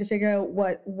 brattily, trying to figure out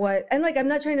what and like I'm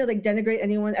not trying to like denigrate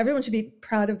anyone. Everyone should be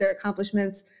proud of their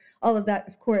accomplishments, all of that,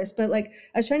 of course. But like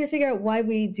I was trying to figure out why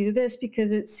we do this,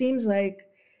 because it seems like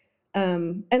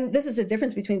and this is a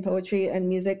difference between poetry and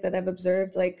music that I've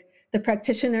observed, like the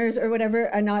practitioners or whatever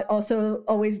are not also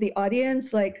always the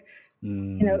audience. Like,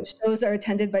 shows are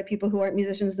attended by people who aren't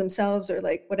musicians themselves or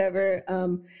like whatever.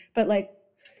 But like,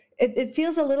 it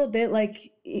feels a little bit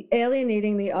like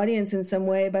alienating the audience in some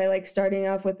way by like starting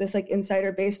off with this like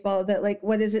insider baseball that like,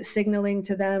 what is it signaling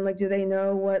to them? Like, do they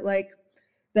know what like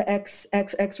the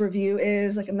XXX review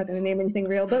is? Like, I'm not going to name anything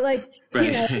real, but like,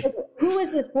 right. Like, who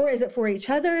is this for? Is it for each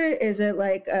other? Is it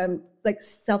like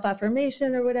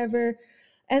self-affirmation or whatever?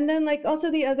 And then like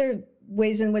also the other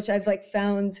ways in which I've like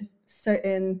found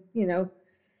certain,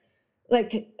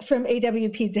 like from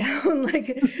AWP down,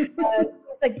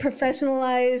 like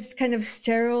professionalized kind of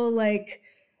sterile, like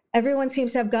everyone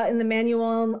seems to have gotten the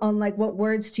manual on like what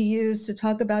words to use to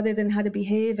talk about it and how to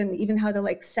behave and even how to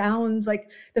like sound,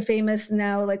 like the famous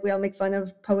now, like we all make fun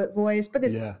of poet voice, but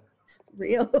it's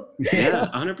real. Yeah,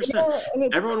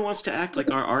 100%. Everyone wants to act like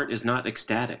our art is not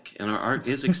ecstatic, and our art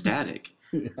is ecstatic.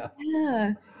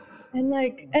 Yeah. And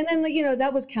like, and then like,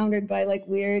 that was countered by like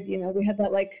weird, we had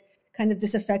that like kind of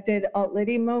disaffected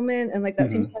alt-lady moment, and like that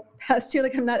seems to have passed too.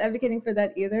 Like I'm not advocating for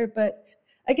that either, but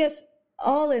I guess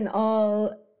all in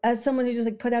all, as someone who just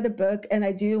like put out a book, and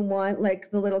I do want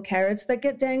like the little carrots that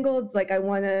get dangled, like I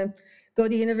want to go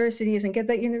to universities and get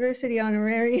that university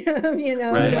honorarium,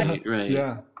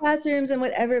 right. Classrooms and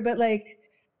whatever, but like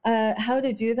how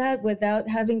to do that without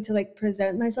having to like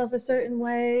present myself a certain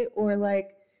way, or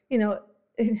like,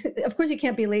 of course you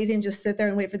can't be lazy and just sit there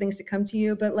and wait for things to come to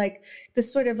you, but like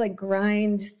this sort of like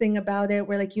grind thing about it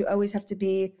where like you always have to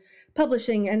be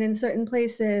publishing and in certain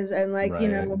places and like,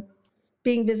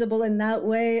 being visible in that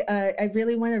way. I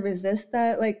really want to resist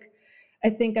that. Like, I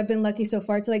think I've been lucky so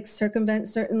far to like circumvent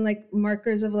certain like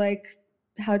markers of like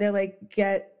how to like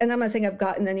get, and I'm not saying I've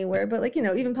gotten anywhere, but like,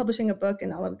 even publishing a book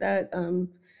and all of that,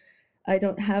 I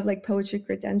don't have like poetry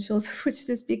credentials, which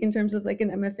to speak in terms of like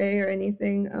an MFA or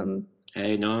anything.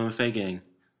 Hey, no MFA gang.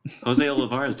 Jose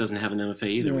Olivares doesn't have an MFA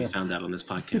either. We found out on this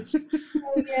podcast.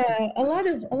 Oh, yeah, a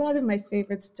lot of my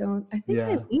favorites don't. I think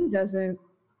Eileen doesn't.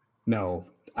 No,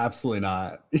 absolutely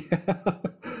not.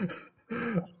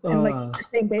 And like the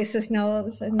same basis now all of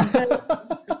a sudden.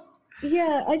 But,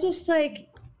 yeah, I just like,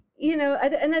 and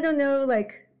I don't know,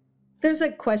 like there's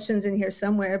like questions in here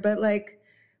somewhere, but like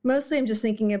mostly I'm just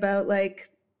thinking about like,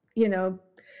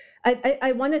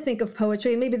 I want to think of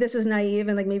poetry, and maybe this is naive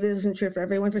and like maybe this isn't true for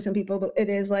everyone, for some people, but it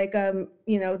is like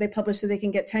they publish so they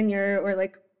can get tenure or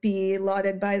like be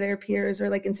lauded by their peers or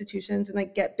like institutions and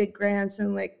like get big grants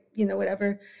and like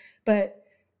whatever. But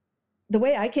the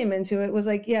way I came into it was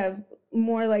like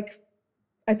more like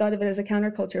I thought of it as a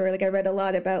counterculture, or like I read a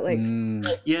lot about like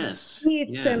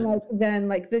tweets and like then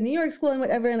like the New York School and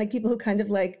whatever, and like people who kind of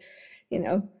like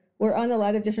we're on a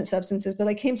lot of different substances, but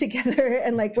like came together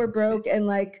and like we're broke and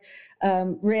like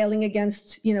railing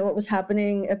against what was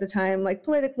happening at the time, like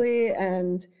politically,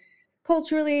 and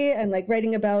culturally, and like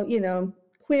writing about,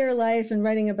 queer life, and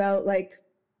writing about like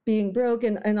being broke,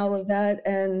 and all of that.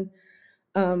 And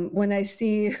when I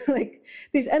see like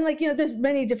these, and like, there's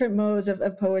many different modes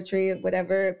of poetry,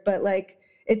 whatever, but like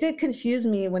it did confuse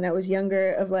me when I was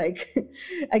younger of like,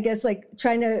 I guess like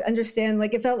trying to understand,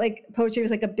 like it felt like poetry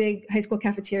was like a big high school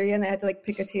cafeteria and I had to like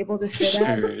pick a table to sit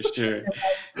at. Sure.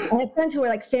 I have friends who are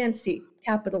like fancy,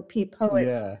 capital P poets.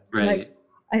 Yeah. Right. Like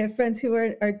I have friends who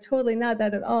are totally not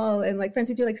that at all. And like friends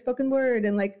who do like spoken word,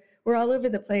 and like we're all over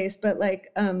the place, but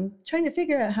like trying to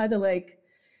figure out how to like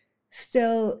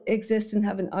still exist and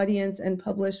have an audience and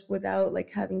publish without like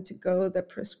having to go the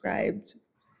prescribed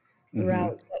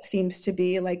route that seems to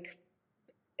be like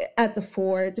at the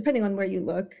fore, depending on where you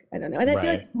look. I don't know. And I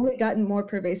feel like it's only gotten more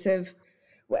pervasive.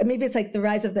 Maybe it's like the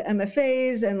rise of the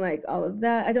MFAs and like all of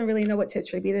that. I don't really know what to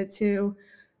attribute it to.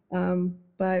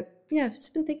 But yeah, I've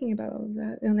just been thinking about all of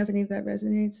that. I don't know if any of that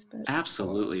resonates. But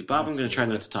Absolutely. Bob, I'm going to try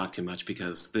not to talk too much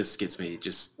because this gets me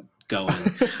just going.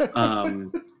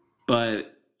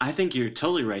 But I think you're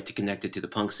totally right to connect it to the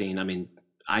punk scene. I mean,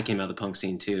 I came out of the punk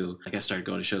scene too. Like I started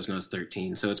going to shows when I was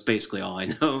 13, so it's basically all I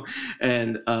know.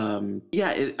 And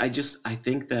I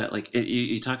think that like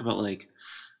you talk about like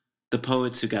the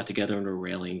poets who got together and were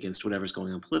railing against whatever's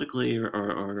going on politically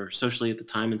or socially at the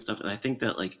time and stuff. And I think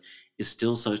that like is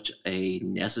still such a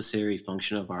necessary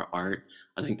function of our art.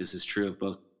 I think this is true of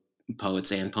both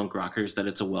poets and punk rockers, that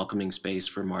it's a welcoming space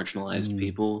for marginalized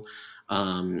people.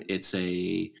 It's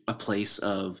a place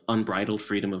of unbridled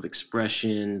freedom of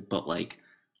expression, but like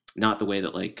not the way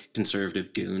that like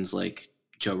conservative goons like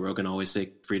Joe Rogan always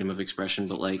say freedom of expression,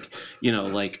 but like,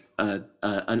 like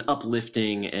an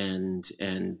uplifting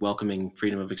and welcoming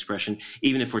freedom of expression,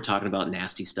 even if we're talking about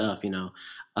nasty stuff,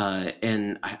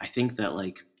 and I think that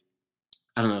like,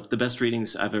 I don't know, the best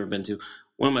readings I've ever been to,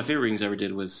 one of my favorite readings I ever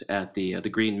did was at the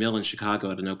Green Mill in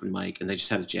Chicago at an open mic, and they just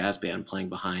had a jazz band playing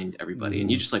behind everybody,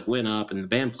 and you just like went up and the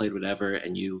band played whatever,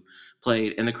 and you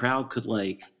played, and the crowd could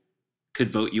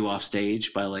vote you off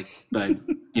stage by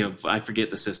I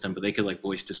forget the system, but they could like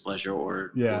voice displeasure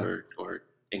or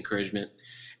encouragement,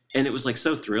 and it was like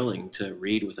so thrilling to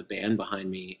read with a band behind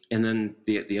me. And then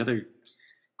the other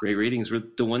great readings were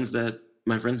the ones that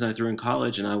my friends and I threw in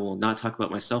college, and I will not talk about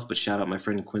myself, but shout out my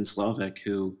friend Quinn Slovak,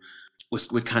 who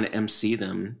would kind of MC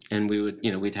them, and we would,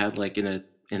 we'd had like in a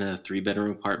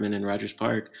 3-bedroom apartment in Rogers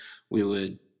Park, we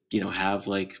would, have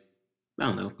like, I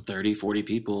don't know, 30, 40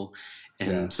 people,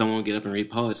 and someone would get up and read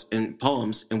poems,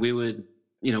 and we would,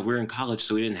 we're in college,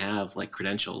 so we didn't have like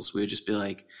credentials. We would just be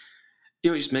like,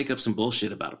 just make up some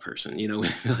bullshit about a person,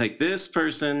 like this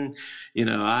person,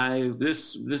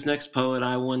 this next poet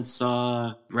I once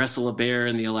saw wrestle a bear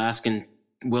in the Alaskan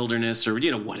wilderness, or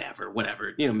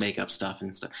whatever, make up stuff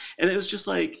and stuff. And it was just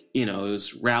like, it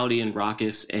was rowdy and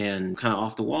raucous and kind of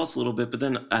off the walls a little bit, but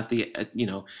then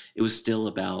it was still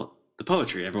about the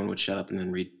poetry. Everyone would shut up and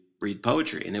then read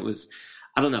poetry, and it was,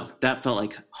 I don't know, that felt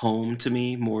like home to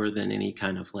me more than any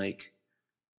kind of like,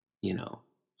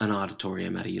 an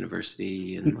auditorium at a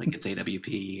university and like it's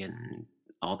AWP and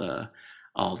all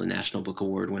the National Book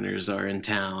Award winners are in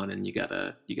town, and you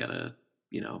gotta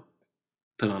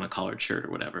put on a collared shirt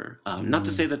or whatever. Not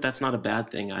to say that that's not a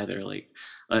bad thing either. Like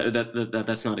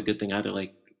that's not a good thing either.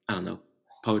 Like, I don't know,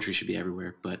 poetry should be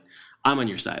everywhere, but I'm on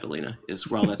your side, Alina, is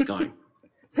where all that's going.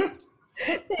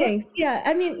 Thanks. Yeah.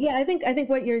 I mean, I think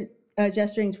what you're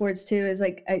gesturing towards too is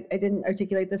like, I didn't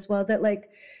articulate this well, that like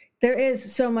there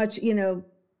is so much,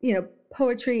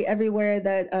 poetry everywhere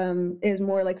that is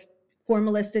more like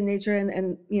formalist in nature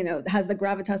and has the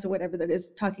gravitas or whatever that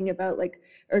is talking about like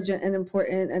urgent and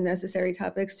important and necessary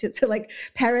topics to like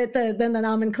parrot the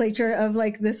nomenclature of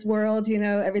like this world,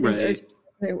 everything's urgent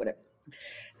or whatever.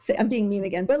 So I'm being mean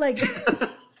again, but like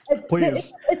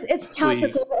please, it's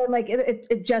topical. And like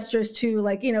it gestures to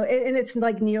like, in its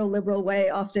like neoliberal way,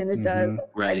 often it does.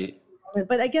 Right.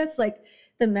 But I guess like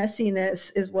the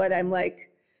messiness is what I'm like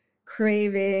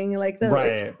craving, like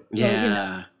the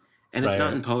and if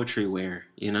not in poetry, where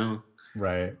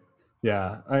right.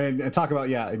 Yeah, I talk about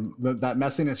that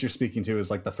messiness you're speaking to is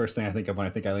like the first thing I think of when I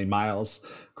think Eileen Miles.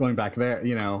 Going back there,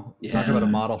 talk about a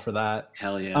model for that.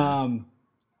 Hell yeah.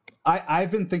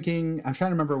 I've been thinking. I'm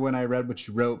trying to remember when I read what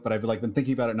you wrote, but I've like been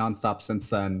thinking about it nonstop since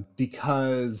then,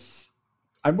 because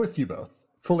I'm with you both,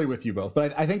 fully with you both.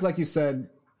 But I think, like you said,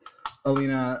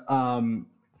 Alina,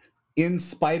 in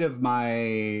spite of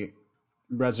my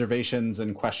reservations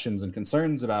and questions and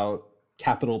concerns about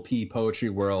capital P poetry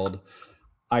world,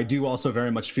 I do also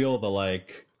very much feel the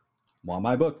like, want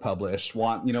my book published,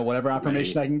 want, whatever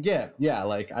affirmation I can get. Yeah,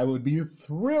 like I would be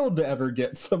thrilled to ever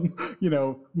get some,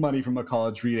 money from a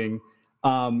college reading.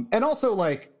 And also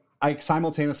like, I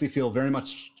simultaneously feel very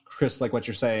much, Chris, like what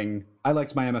you're saying. I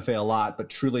liked my MFA a lot, but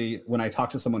truly when I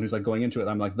talk to someone who's like going into it,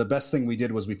 I'm like, the best thing we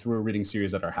did was we threw a reading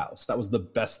series at our house. That was the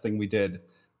best thing we did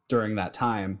during that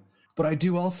time. But I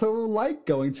do also like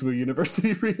going to a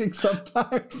university reading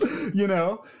sometimes, you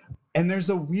know? And there's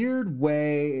a weird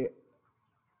way.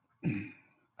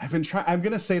 I'm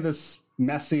going to say this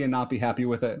messy and not be happy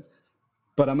with it,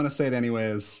 but I'm going to say it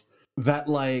anyways, that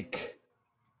like,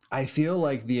 I feel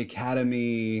like the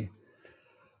Academy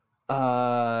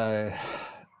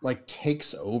like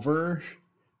takes over,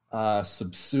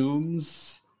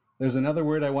 subsumes. There's another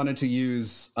word I wanted to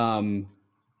use. A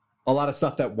lot of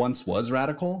stuff that once was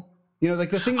radical. You know, like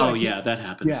the thing that that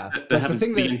happens. Yeah, That like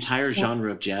happens the entire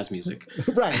genre of jazz music.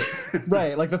 Right.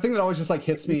 Like the thing that always just like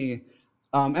hits me,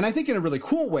 and I think in a really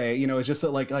cool way, you know, is just that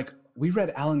like we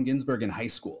read Allen Ginsberg in high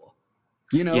school.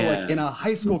 You know, like in a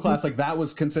high school class, like that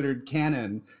was considered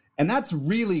canon. And that's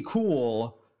really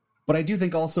cool. But I do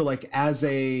think also like as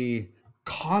a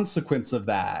consequence of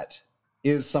that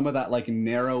is some of that like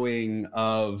narrowing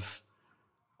of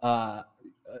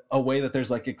a way that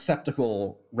there's like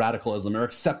acceptable radicalism or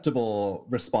acceptable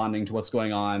responding to what's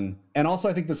going on. And also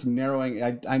I think this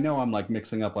narrowing, I know I'm like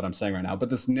mixing up what I'm saying right now, but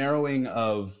this narrowing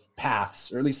of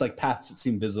paths, or at least like paths that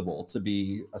seem visible to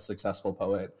be a successful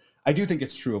poet. I do think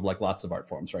it's true of like lots of art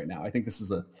forms right now. I think this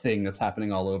is a thing that's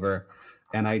happening all over.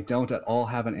 And I don't at all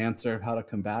have an answer of how to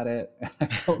combat it. And I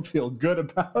don't feel good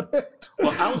about it.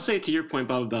 Well, I will say to your point,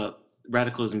 Bob, about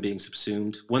radicalism being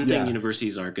subsumed. One thing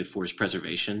universities are good for is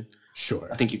preservation. Sure.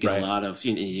 I think you get a lot of,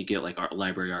 you get like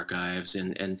library archives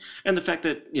and the fact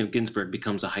that, you know, Ginsberg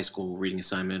becomes a high school reading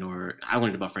assignment, or I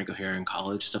learned about Frank O'Hara in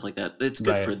college, stuff like that. It's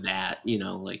good for that, you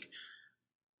know, like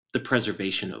the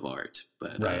preservation of art,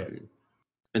 but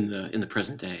in the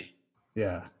present day.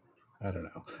 Yeah. I don't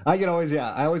know. I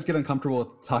always get uncomfortable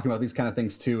with talking about these kind of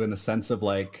things too, in the sense of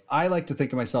like, I like to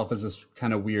think of myself as this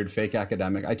kind of weird fake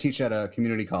academic. I teach at a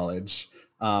community college,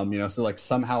 you know, so like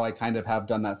somehow I kind of have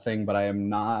done that thing, but I am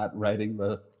not writing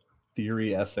the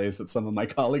theory essays that some of my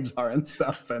colleagues are and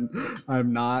stuff. And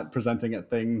I'm not presenting at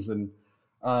things. And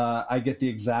I get the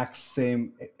exact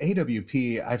same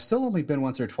AWP. I've still only been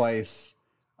once or twice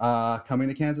coming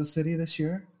to Kansas City this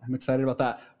year. I'm excited about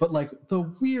that. But like the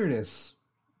weirdest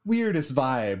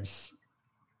vibes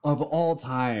of all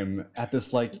time at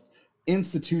this like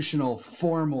institutional,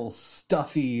 formal,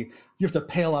 stuffy, you have to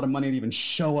pay a lot of money to even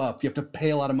show up. You have to pay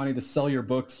a lot of money to sell your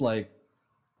books. Like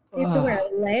you have to wear a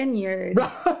lanyard.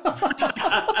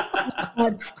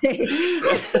 God's sake.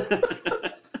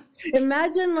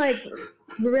 Imagine like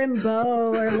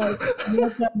Rimbaud or like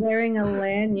wearing a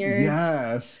lanyard.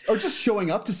 Yes. Or just showing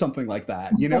up to something like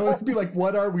that. You know, it'd be like,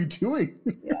 what are we doing?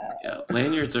 Yeah.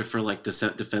 Lanyards are for like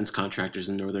defense contractors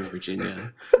in Northern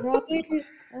Virginia. Right?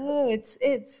 Oh,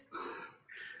 it's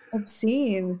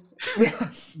obscene.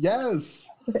 Yes.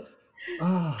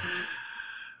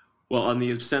 Well, on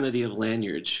the obscenity of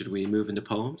lanyards, should we move into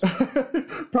poems?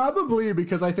 Probably,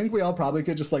 because I think we all probably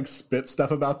could just like spit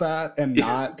stuff about that and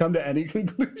not come to any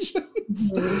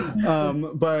conclusions.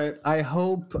 But I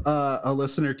hope a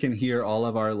listener can hear all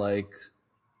of our like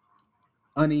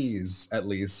unease, at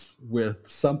least, with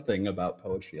something about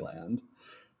Poetry Land.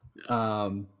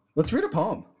 Let's read a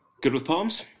poem. Good with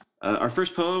poems? Our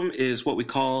first poem is what we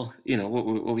call, you know,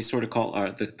 what we sort of call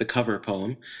the cover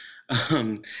poem.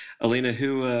 Alina,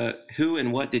 who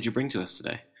and what did you bring to us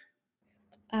today?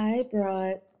 I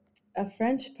brought a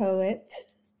French poet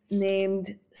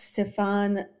named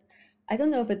Stéphane, I don't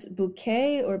know if it's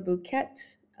Bouquet or Bouquet,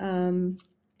 from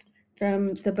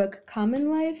the book Common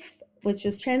Life, which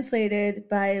was translated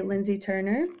by Lindsay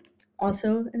Turner,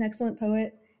 also an excellent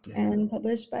poet, and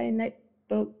published by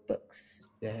Nightboat Books.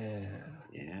 Yeah.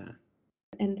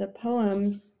 And the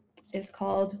poem is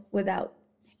called Without.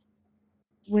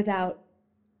 Without.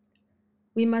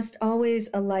 We must always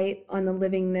alight on the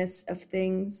livingness of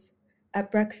things.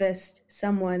 At breakfast,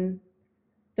 someone.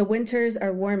 The winters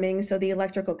are warming, so the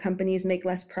electrical companies make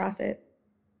less profit.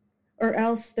 Or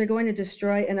else they're going to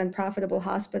destroy an unprofitable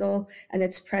hospital and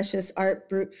its precious art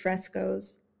brute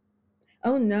frescoes.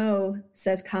 Oh no,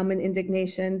 says common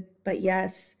indignation, but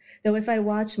yes, though if I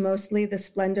watch mostly the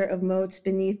splendor of motes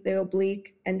beneath the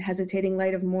oblique and hesitating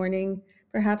light of morning,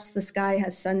 perhaps the sky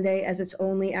has Sunday as its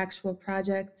only actual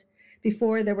project.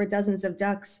 Before there were dozens of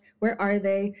ducks. Where are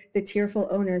they? The tearful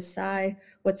owners sigh.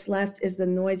 What's left is the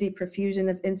noisy profusion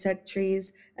of insect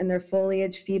trees and their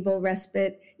foliage feeble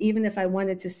respite. Even if I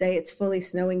wanted to say it's fully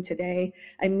snowing today,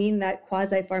 I mean that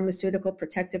quasi-pharmaceutical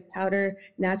protective powder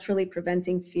naturally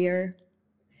preventing fear.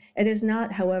 It is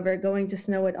not, however, going to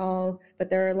snow at all, but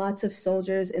there are lots of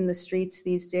soldiers in the streets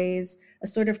these days, a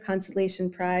sort of consolation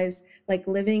prize, like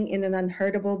living in an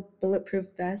unhurtable bulletproof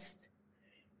vest.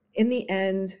 In the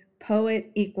end,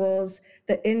 poet equals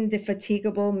the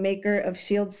indefatigable maker of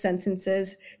shield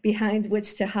sentences behind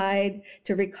which to hide,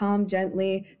 to recalm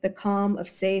gently the calm of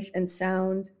safe and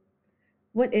sound.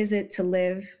 What is it to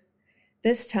live?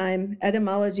 This time,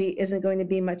 etymology isn't going to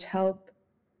be much help.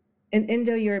 In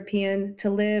Indo-European, to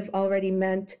live already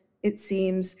meant, it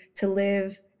seems, to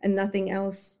live and nothing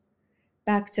else.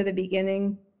 Back to the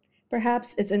beginning.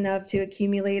 Perhaps it's enough to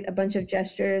accumulate a bunch of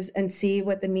gestures and see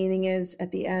what the meaning is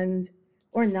at the end,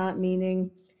 or not meaning.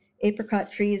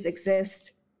 Apricot trees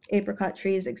exist. Apricot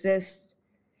trees exist.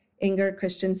 Inger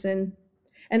Christensen.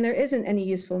 And there isn't any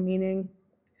useful meaning.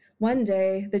 One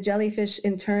day, the jellyfish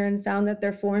in turn found that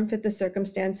their form fit the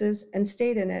circumstances and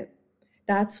stayed in it.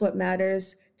 That's what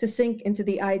matters, to sink into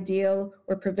the ideal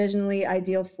or provisionally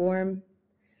ideal form.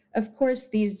 Of course,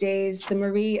 these days, the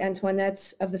Marie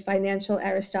Antoinettes of the financial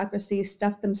aristocracy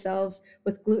stuff themselves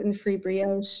with gluten-free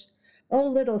brioche. Oh,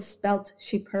 little spelt,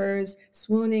 she purrs,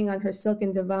 swooning on her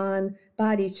silken divan,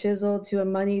 body chiseled to a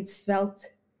moneyed svelte.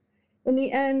 In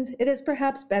the end, it is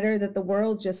perhaps better that the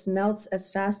world just melts as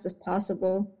fast as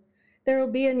possible. There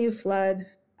will be a new flood.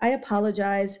 I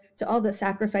apologize to all the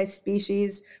sacrificed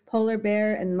species, polar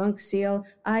bear and monk seal.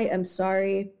 I am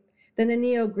sorry. Then a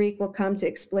Neo-Greek will come to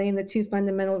explain the two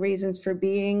fundamental reasons for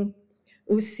being.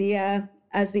 Ousia,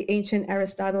 as the ancient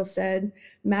Aristotle said,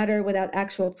 matter without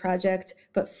actual project,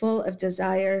 but full of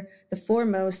desire, the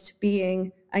foremost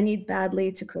being, I need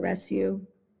badly to caress you.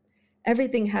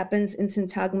 Everything happens in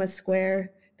Syntagma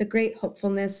Square, the great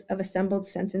hopefulness of assembled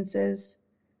sentences.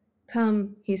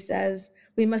 Come, he says,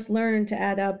 we must learn to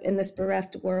add up in this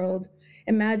bereft world.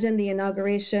 Imagine the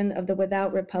inauguration of the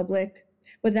without republic,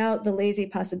 without the lazy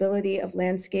possibility of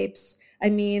landscapes. I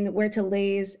mean, where to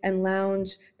laze and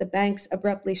lounge, the banks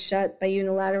abruptly shut by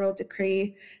unilateral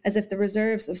decree, as if the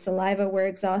reserves of saliva were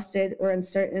exhausted or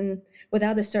uncertain,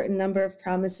 without a certain number of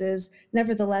promises,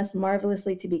 nevertheless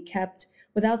marvelously to be kept,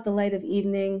 without the light of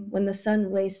evening, when the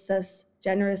sun wastes us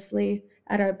generously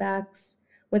at our backs,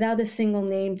 without a single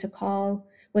name to call,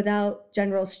 without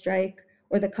general strike,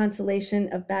 or the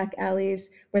consolation of back alleys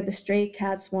where the stray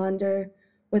cats wander,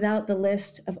 without the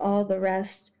list of all the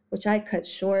rest, which I cut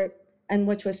short, and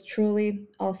which was truly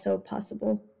also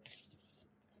possible.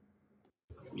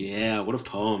 Yeah, what a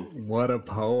poem. What a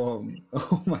poem.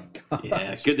 Oh my god.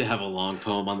 Yeah, good to have a long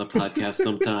poem on the podcast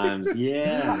sometimes.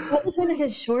 Yeah. That was one of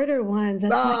his shorter ones.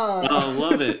 That's why. Oh,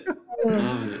 love it.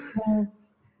 Love it.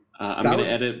 I'm That going was-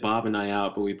 to edit Bob and I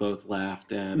out, but we both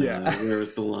laughed at where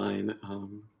was the line?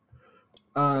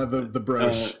 The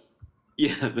brooch.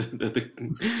 Yeah,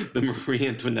 the Marie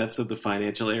Antoinettes of the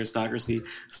financial aristocracy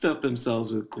stuff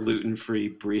themselves with gluten-free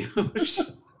brioche.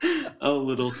 Oh,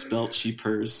 little spelt she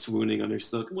purrs, swooning on her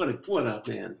silk. What up,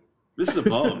 man? This is a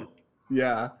poem.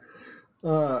 Yeah.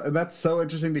 And that's so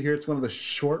interesting to hear. It's one of the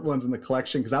short ones in the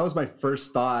collection, because that was my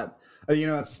first thought.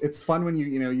 It's fun when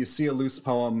you see a loose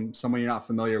poem, someone you're not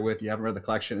familiar with, you haven't read the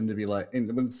collection, and to be like,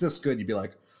 and when it's this good, you'd be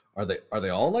like, are they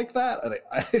all like that? Are they?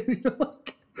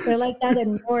 They're like that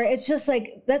and more. It's just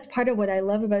like, that's part of what I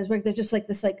love about his work. There's just like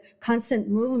this like constant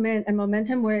movement and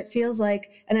momentum where it feels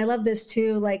like, and I love this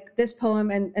too, like this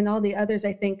poem and all the others,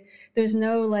 I think there's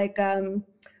no like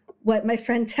what my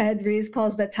friend Ted Rees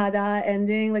calls the ta-da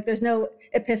ending. Like there's no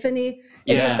epiphany.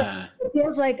 Yeah. It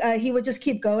feels like he would just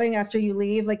keep going after you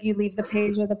leave, like you leave the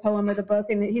page or the poem or the book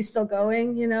and he's still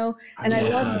going, And I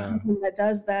love something that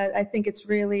does that. I think it's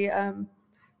really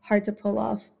hard to pull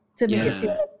off, to make it feel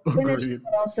like finished,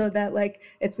 but also that like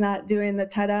it's not doing the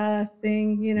ta-da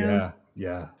thing,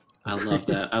 Yeah. I love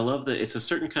that. I love that it's a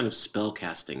certain kind of spell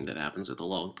casting that happens with a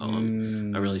long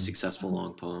poem, a really successful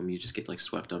long poem. You just get like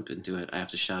swept up into it. I have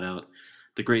to shout out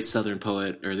the great Southern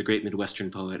poet, or the great Midwestern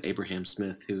poet, Abraham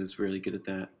Smith, who is really good at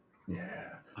that.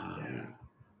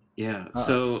 Yeah.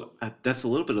 So that's a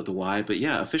little bit of the why, but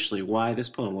yeah, officially, why this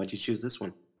poem? Why'd you choose this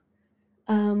one?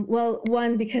 Well,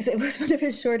 one, because it was one of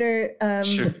his shorter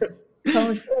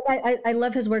poems. I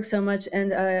love his work so much,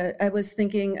 and I was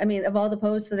thinking, of all the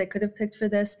poets that I could have picked for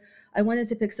this, I wanted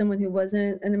to pick someone who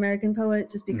wasn't an American poet,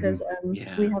 just because we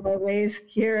have our ways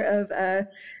here of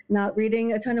not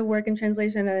reading a ton of work in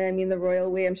translation. And I mean the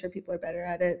royal way. I'm sure people are better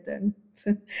at it than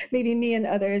maybe me and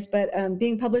others. But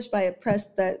being published by a press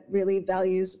that really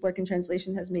values work in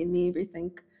translation has made me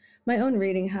rethink my own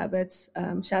reading habits.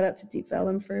 Shout out to Deep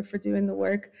Vellum for doing the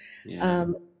work. Yeah.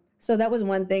 So that was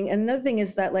one thing. And another thing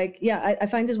is that, like, I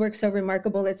find his work so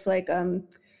remarkable. It's like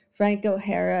Frank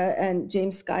O'Hara and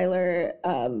James Schuyler,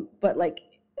 but like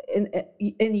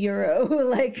in Euro,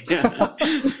 like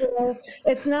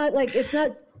it's not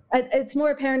it's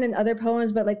more apparent in other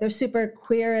poems, but like they're super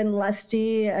queer and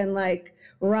lusty and like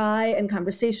wry and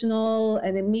conversational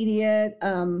and immediate.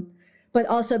 But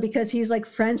also because he's like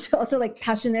French, also like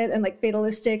passionate and like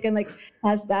fatalistic and like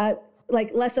has that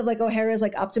like less of like O'Hara's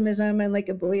like optimism and like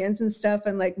ebullience and stuff,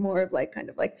 and like more of like kind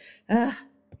of like,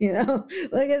 you know,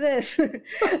 look at this. And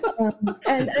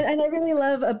I really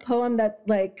love a poem that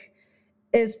like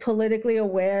is politically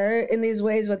aware in these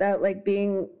ways without like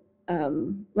being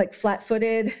like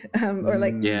flat-footed or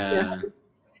like you know,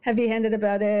 heavy-handed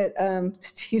about it.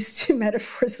 To use two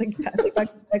metaphors like that.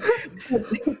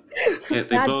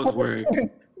 They both work. No,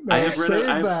 I have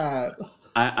read that.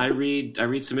 I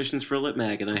read submissions for Lit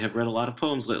Mag, and I have read a lot of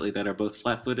poems lately that are both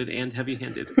flat-footed and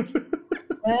heavy-handed.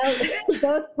 Well,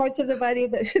 both parts of the body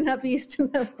that should not be used to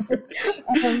that word.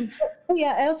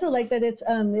 Yeah, I also like that it's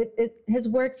his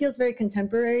work feels very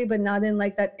contemporary, but not in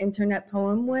like that internet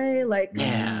poem way. Like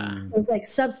there's like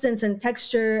substance and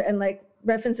texture and like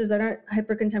references that aren't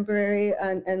hyper contemporary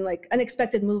and like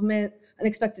unexpected movement,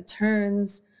 unexpected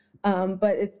turns.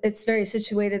 But it's very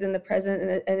situated in the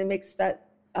present, and it makes that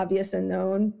obvious and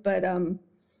known. But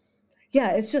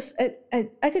yeah, it's just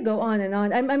I could go on and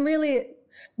on. I'm really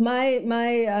my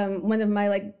one of my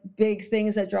like big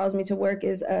things that draws me to work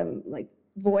is like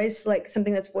voice, like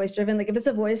something that's voice driven. Like if it's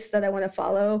a voice that I want to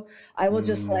follow, I will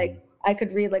just like I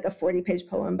could read like a 40-page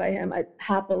poem by him. I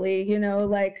happily, you know,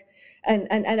 like and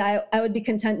I would be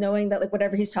content knowing that like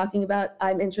whatever he's talking about,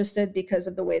 I'm interested because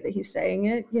of the way that he's saying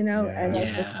it, you know. And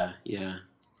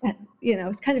you know,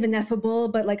 it's kind of ineffable,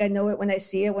 but like I know it when I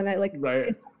see it, when I like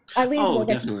I lean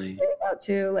definitely about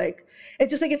too. Like it's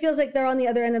just like it feels like they're on the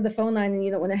other end of the phone line and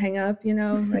you don't want to hang up, you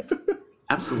know. Like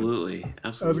absolutely. I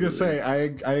was gonna say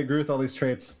I agree with all these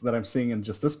traits that I'm seeing in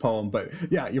just this poem, but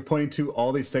yeah, you're pointing to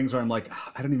all these things where I'm like,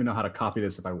 I don't even know how to copy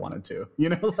this if I wanted to, you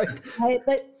know, like.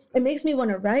 But it makes me want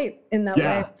to write in that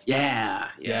way.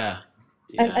 Yeah.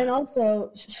 And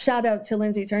also shout out to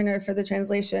Lindsay Turner for the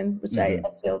translation, which I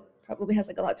feel probably has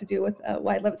like a lot to do with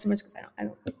why I love it so much, because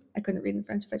I couldn't read in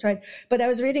French if I tried. But I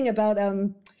was reading about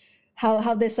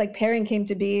how this like pairing came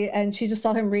to be, and she just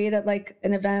saw him read at like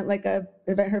an event, like an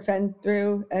event her friend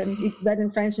threw, and he read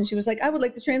in French, and she was like, I would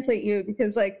like to translate you,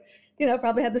 because like, you know,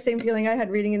 probably had the same feeling I had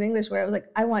reading in English, where I was like,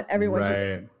 I want everyone to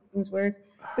read his work,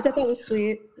 which I thought was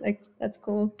sweet. Like that's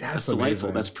cool. That's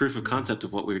delightful. That's proof of concept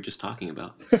of what we were just talking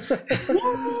about. Yeah,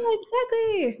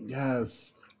 exactly.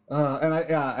 Yes. And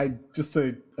I just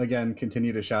to again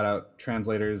continue to shout out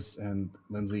translators and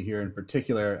Lindsay here in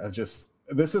particular.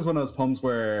 This is one of those poems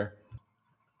where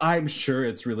I'm sure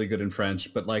it's really good in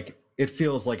French, but like it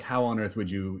feels like how on earth would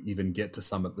you even get to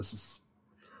some of this? Is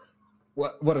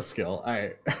what a skill.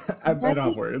 I don't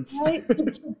have words. Right?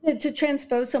 to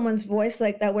transpose someone's voice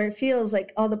like that, where it feels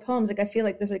like all the poems, like I feel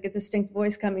like there's like a distinct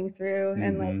voice coming through,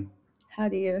 and like how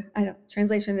do you? I don't.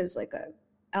 Translation is like a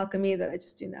alchemy that I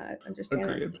just do not understand.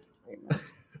 Agreed.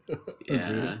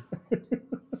 Yeah.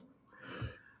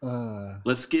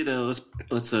 Let's get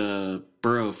let's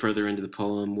burrow further into the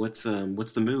poem. What's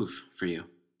the move for you?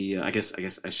 Yeah, I guess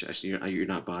you're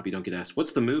not Bob. You don't get asked.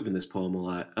 What's the move in this poem a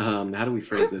lot? How do we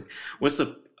phrase this? What's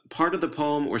the part of the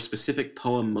poem or specific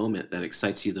poem moment that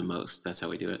excites you the most? That's how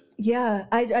we do it. Yeah,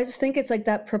 I just think it's like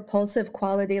that propulsive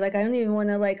quality. Like I don't even want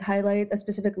to like highlight a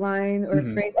specific line or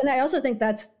phrase. And I also think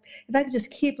that's, if I could just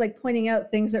keep like pointing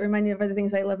out things that remind me of other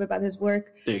things I love about his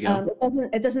work. There you go.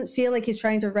 It doesn't feel like he's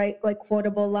trying to write like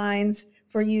quotable lines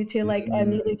for you to like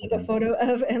immediately take a photo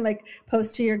of and like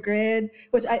post to your grid,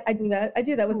 which I do that. I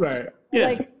do that with Yeah.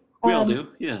 Like we all do.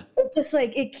 Yeah. It's just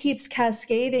like it keeps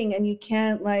cascading, and you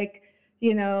can't like,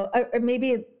 you know, or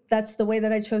maybe that's the way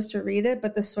that I chose to read it,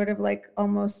 but the sort of like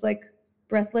almost like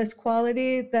breathless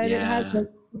quality that it has,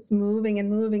 but it's moving and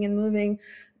moving and moving,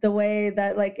 the way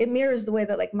that like it mirrors the way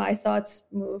that like my thoughts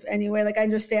move anyway. Like I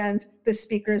understand the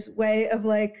speaker's way of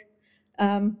like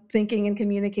thinking and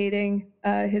communicating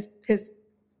his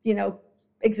you know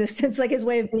existence, like his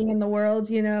way of being in the world,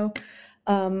 you know.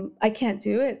 I can't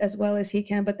do it as well as he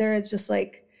can, but there is just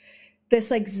like this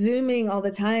like zooming all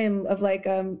the time of like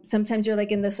sometimes you're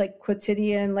like in this like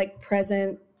quotidian like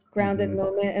present grounded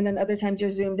moment, and then other times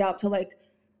you're zoomed out to like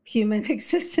human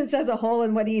existence as a whole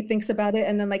and what he thinks about it,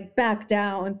 and then like back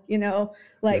down, you know,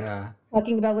 like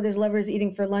talking about what his lover is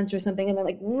eating for lunch or something, and then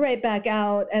like right back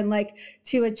out, and like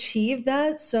to achieve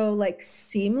that so like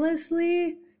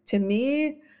seamlessly, to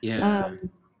me,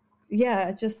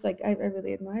 just like I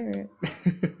really admire it.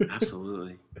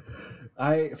 Absolutely.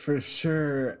 For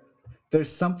sure,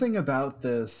 there's something about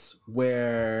this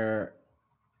where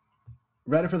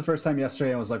read it for the first time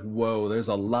yesterday and was like, whoa, there's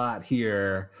a lot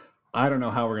here. I don't know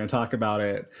how we're going to talk about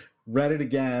it. Read it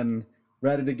again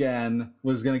read it again,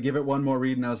 was going to give it one more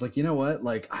read, and I was like, you know what?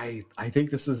 Like, I think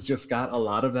this has just got a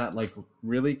lot of that, like,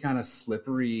 really kind of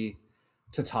slippery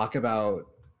to talk about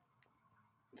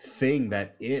thing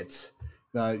that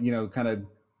kind of,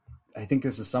 I think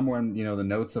this is somewhere in, the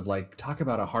notes of like, talk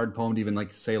about a hard poem to even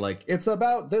like say like, it's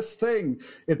about this thing.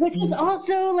 Which is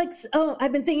also like,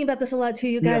 I've been thinking about this a lot too,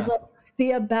 you guys. Yeah. Like,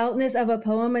 the aboutness of a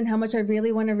poem and how much I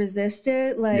really want to resist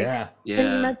it. Like, Yeah.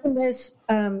 when you mentioned this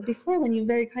before, when you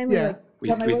very kindly we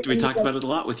talked about it a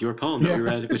lot with your poem that we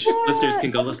read, which listeners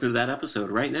can go listen to that episode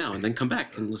right now and then come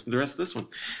back and listen to the rest of this one.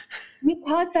 You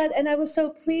caught that, and I was so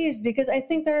pleased because I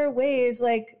think there are ways,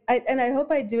 like, I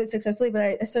hope I do it successfully, but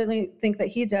I certainly think that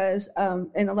he does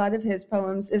in a lot of his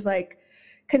poems, is like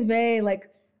convey like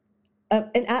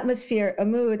an atmosphere, a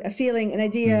mood, a feeling, an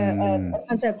idea, a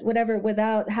concept, whatever,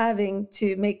 without having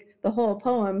to make the whole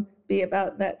poem be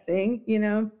about that thing,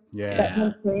 that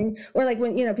one thing. Or like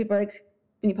when, people are like,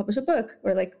 when you publish a book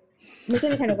or like make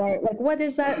any kind of art, like, what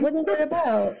is that? What is it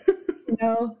about?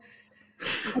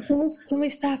 Can we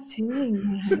stop doing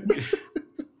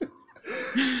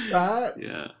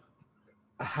that?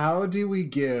 How do we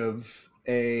give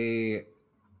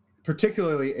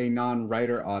particularly a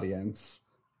non-writer audience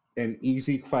an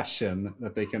easy question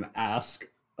that they can ask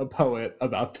a poet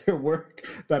about their work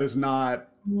that is not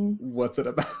what's it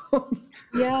about?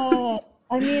 Yeah.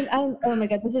 I mean, oh my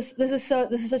God, this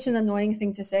is such an annoying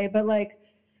thing to say, but like,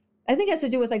 I think it has to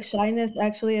do with like shyness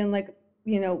actually, and like,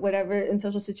 whatever, in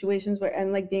social situations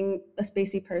and like being a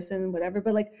spacey person, whatever.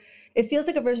 But like, it feels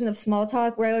like a version of small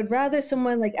talk where I would rather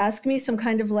someone like ask me some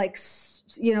kind of like,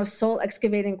 soul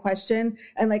excavating question,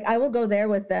 and like I will go there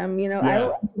with them. I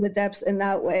will enter the depths in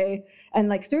that way, and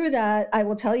like through that I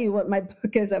will tell you what my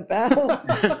book is about.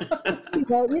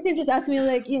 You can just ask me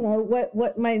like,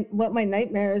 what my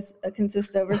nightmares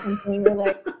consist of or something, or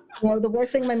like, the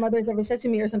worst thing my mother's ever said to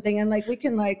me or something, and like we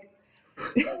can like.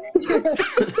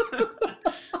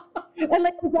 And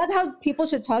like, is that how people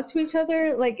should talk to each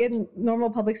other, like in normal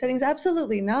public settings?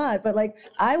 Absolutely not. But like,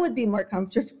 I would be more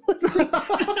comfortable.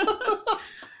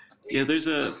 Yeah, there's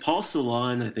a Paul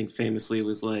Celan, I think famously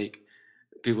was like,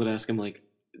 people would ask him like,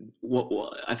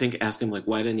 ask him like,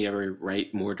 why didn't he ever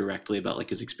write more directly about like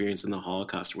his experience in the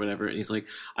Holocaust or whatever? And he's like,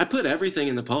 I put everything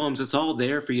in the poems. It's all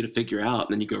there for you to figure out.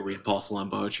 And then you go read Paul Celan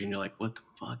poetry and you're like, what the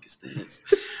fuck is this?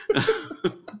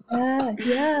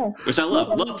 Yeah. Which I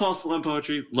love. Love Paul Celan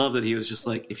poetry. Love that he was just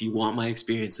like, if you want my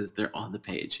experiences, they're on the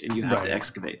page and you have to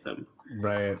excavate them.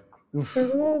 Right. For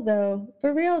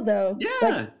real though.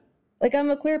 Yeah. Like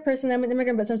I'm a queer person, I'm an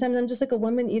immigrant, but sometimes I'm just like a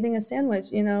woman eating a sandwich,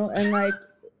 and like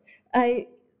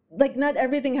like not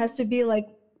everything has to be like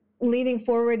leaning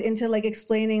forward into like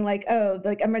explaining like, oh,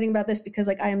 like I'm writing about this because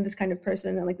like I am this kind of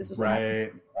person and like this is what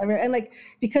happens, and like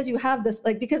because you have this,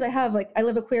 like because I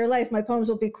live a queer life, my poems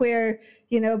will be queer,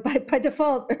 by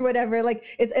default or whatever. Like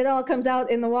it all comes out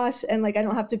in the wash, and like I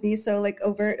don't have to be so like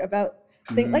overt about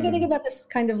things. Like I think about this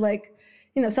kind of like,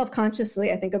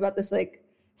 self-consciously. I think about this like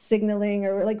signaling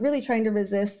or like really trying to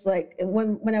resist, like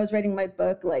when I was writing my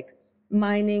book, like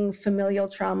mining familial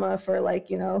trauma for like,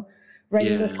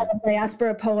 writing those kind of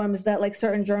diaspora poems that like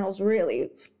certain journals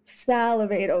really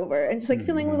salivate over, and just like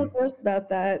feeling a little gross about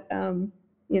that,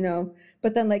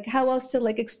 but then like how else to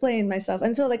like explain myself.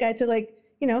 And so like I had to like,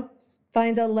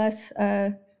 find a less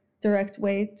direct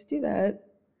way to do that.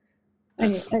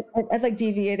 I've like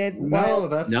deviated.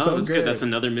 That's good. That's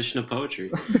another mission of poetry.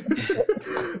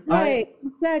 Right,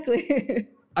 exactly.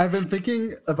 I've been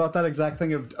thinking about that exact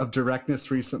thing of directness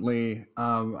recently.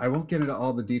 I won't get into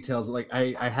all the details. Like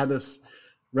I had this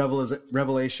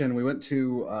revelation. We went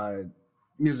to a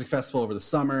music festival over the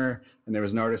summer, and there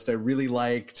was an artist I really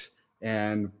liked,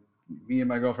 and me and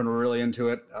my girlfriend were really into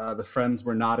it. The friends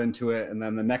were not into it. And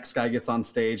then the next guy gets on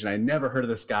stage, and I never heard of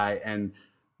this guy. And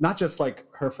not just like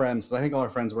her friends, I think all her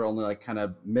friends were only like kind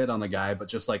of mid on the guy, but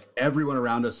just like everyone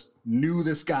around us knew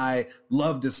this guy,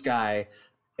 loved this guy.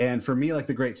 And for me, like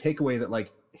the great takeaway that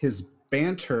like his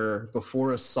banter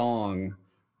before a song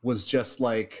was just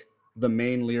like the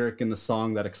main lyric in the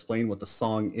song that explained what the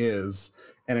song is.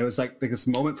 And it was like this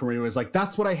moment for me where it was like,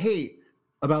 that's what I hate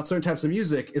about certain types of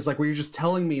music, is like where you're just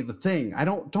telling me the thing.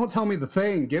 Don't tell me the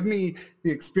thing, give me the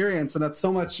experience. And that's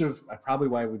so much of probably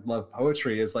why we love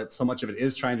poetry, is like so much of it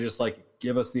is trying to just like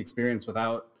give us the experience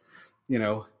without,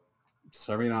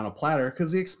 serving it on a platter.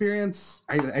 Because the experience,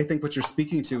 I think what you're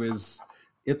speaking to is,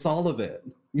 it's all of it.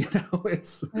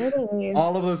 It's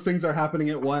all of those things are happening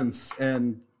at once,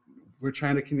 and we're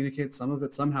trying to communicate some of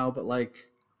it somehow, but like,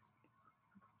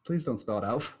 please don't spell it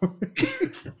out for me.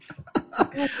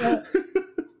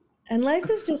 And life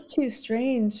is just too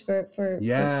strange for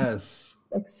yes,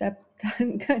 accept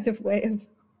that kind of way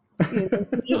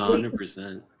You know, neatly,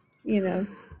 100%. you know,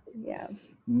 yeah.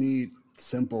 Neat,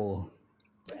 simple.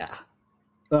 Yeah.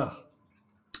 Ugh.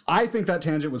 I think that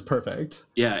tangent was perfect.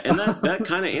 Yeah, and that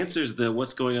kind of answers the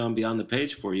what's going on beyond the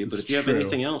page for you. But It's if you have true.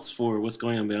 anything else for what's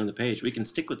going on beyond the page, we can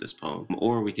stick with this poem,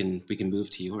 or we can move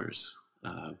to yours,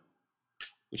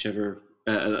 whichever.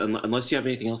 Unless you have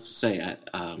anything else to say.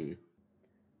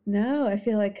 No, I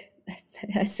feel like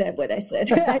I said what I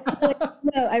said.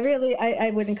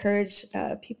 I would encourage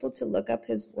people to look up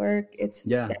his work. It's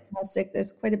fantastic.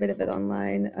 There's quite a bit of it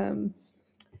online.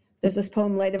 There's this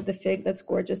poem, Light of the Fig, that's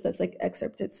gorgeous. That's like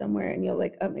excerpted somewhere. And you're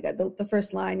like, oh my God, the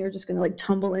first line, you're just going to like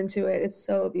tumble into it. It's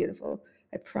so beautiful.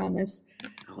 I promise.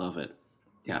 I love it.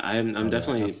 Yeah, I'm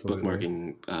definitely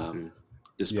bookmarking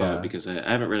this poem because I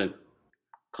haven't read a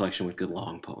collection with good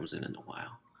long poems in a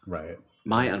while. Right.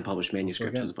 My unpublished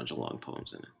manuscript has a bunch of long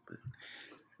poems in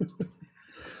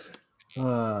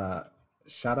it.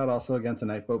 Shout out also again to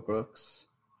Nightboat Books.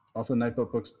 Also,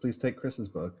 Nightboat Books, please take Chris's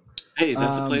book. Hey,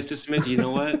 that's a place to submit. You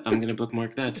know what? I'm going to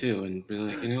bookmark that too, and be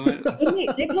like, you know what?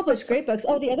 They publish great books.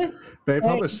 Oh, they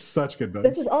publish such good books.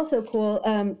 This is also cool.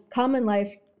 Common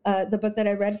Life, the book that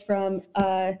I read from.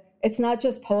 It's not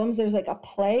just poems. There's like a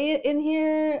play in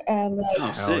here, and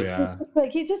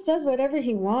he just does whatever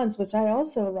he wants, which I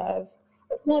also love.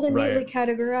 It's not a neatly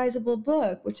categorizable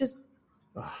book, which is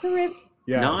terrific.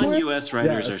 Non-U.S.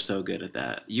 writers are so good at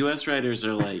that. U.S. writers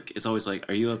are like, it's always like,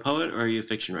 are you a poet or are you a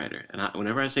fiction writer? And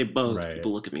whenever I say both,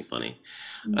 people look at me funny.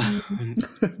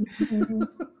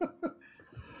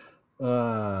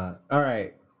 All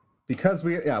right. Because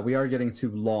we are getting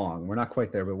too long. We're not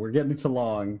quite there, but we're getting too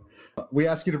long. We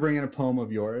ask you to bring in a poem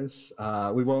of yours.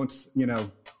 We won't,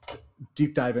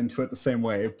 deep dive into it the same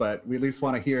way, but we at least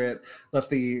want to hear it. Let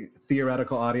the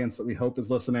theoretical audience that we hope is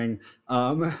listening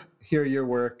hear your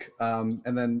work, and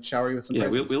then shower you with some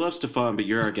praises. We love Stefan, but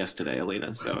you're our guest today,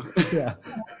 Alina. So yeah.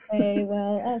 Okay,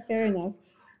 well, fair enough.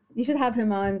 You should have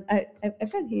him on. I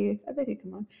bet he'd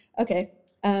come on. Okay.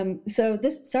 So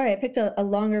I picked a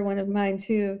longer one of mine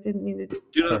too. Didn't mean to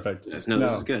do. Perfect. No,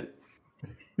 this is good.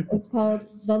 It's called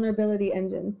Vulnerability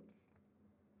Engine.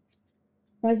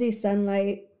 Fuzzy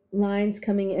sunlight, lines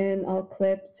coming in all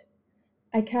clipped.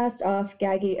 I cast off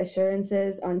gaggy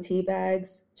assurances on tea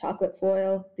bags, chocolate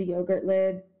foil, the yogurt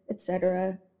lid,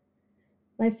 etc.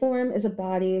 My form is a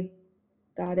body.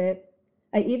 Got it.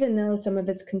 I even know some of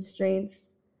its constraints.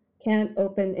 Can't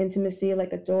open intimacy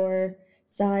like a door,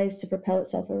 sighs to propel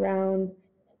itself around,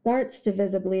 starts to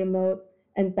visibly emote,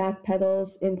 and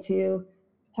backpedals into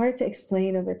hard to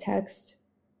explain over text.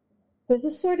 There's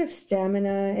a sort of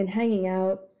stamina in hanging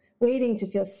out, waiting to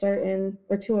feel certain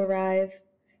or to arrive,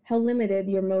 how limited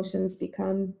your motions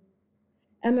become.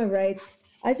 Emma writes,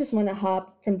 I just want to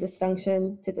hop from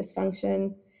dysfunction to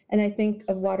dysfunction, and I think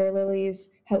of water lilies,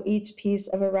 how each piece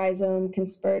of a rhizome can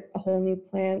spurt a whole new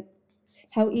plant,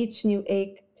 how each new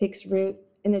ache takes root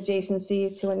in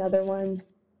adjacency to another one.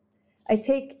 I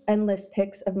take endless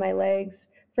pics of my legs,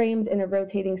 framed in a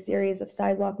rotating series of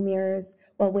sidewalk mirrors,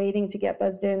 while waiting to get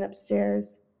buzzed in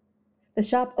upstairs. The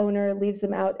shop owner leaves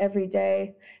them out every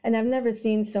day, and I've never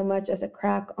seen so much as a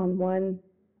crack on one.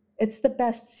 It's the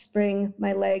best spring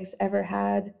my legs ever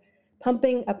had,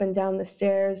 pumping up and down the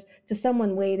stairs to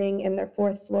someone waiting in their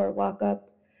 4th floor walk-up,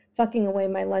 fucking away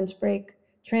my lunch break,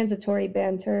 transitory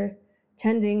banter,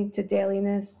 tending to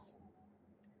dailiness.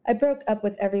 I broke up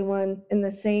with everyone in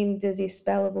the same dizzy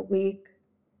spell of a week.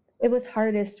 It was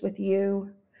hardest with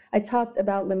you. I talked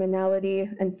about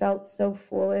liminality and felt so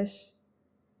foolish.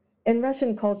 In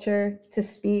Russian culture, to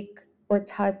speak or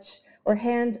touch or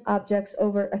hand objects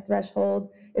over a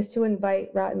threshold is to invite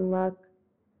rotten luck.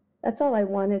 That's all I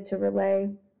wanted to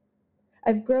relay.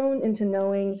 I've grown into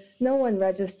knowing no one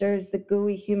registers the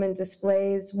gooey human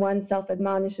displays one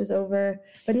self-admonishes over,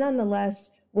 but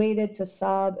nonetheless waited to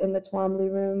sob in the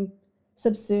Twombly room,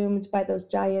 subsumed by those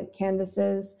giant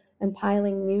canvases and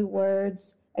piling new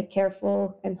words, a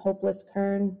careful and hopeless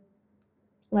kern.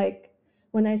 Like,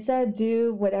 when I said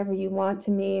do whatever you want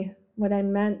to me, what I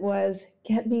meant was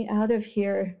get me out of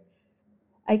here.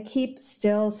 I keep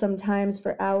still sometimes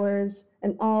for hours,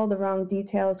 and all the wrong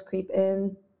details creep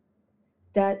in.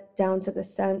 Debt down to the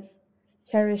cent,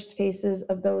 cherished faces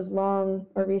of those long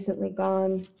or recently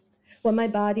gone. What my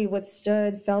body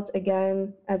withstood felt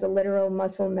again as a literal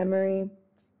muscle memory.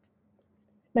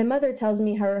 My mother tells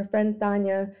me how her friend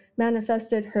Tanya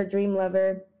manifested her dream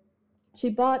lover. She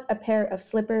bought a pair of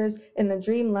slippers in the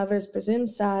dream lover's presumed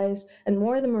size and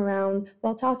wore them around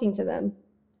while talking to them.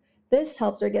 This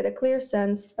helped her get a clear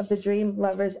sense of the dream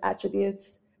lover's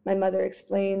attributes, my mother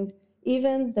explained,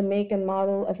 even the make and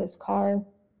model of his car.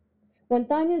 When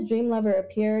Tanya's dream lover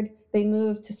appeared, they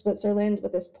moved to Switzerland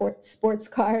with a sports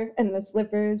car and the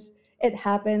slippers. It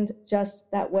happened just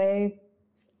that way.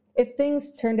 If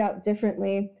things turned out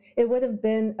differently, it would have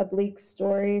been a bleak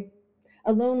story.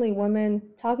 A lonely woman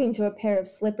talking to a pair of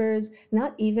slippers,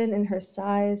 not even in her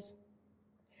size.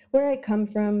 Where I come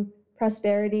from,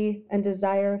 prosperity and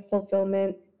desire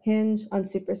fulfillment hinge on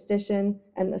superstition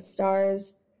and the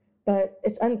stars, but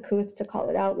it's uncouth to call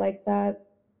it out like that.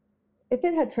 If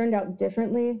it had turned out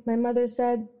differently, my mother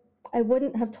said, I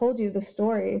wouldn't have told you the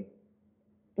story.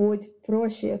 Будь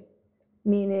проще,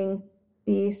 meaning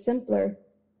be simpler,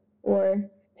 or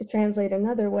to translate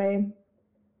another way,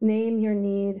 name your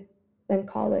need, then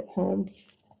call it home.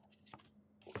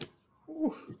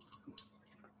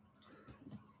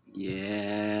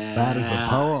 Yeah. That is a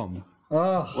poem.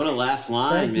 Oh, what a last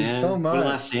line, thank you man. so much. What a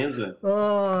last stanza.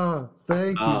 Oh,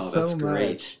 thank you so that's much.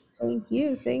 Great.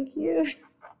 Thank you.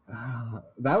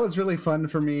 That was really fun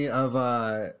for me.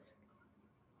 I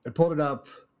pulled it up,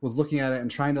 was looking at it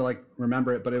and trying to like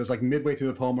remember it, but it was like midway through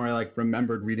the poem where I like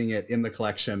remembered reading it in the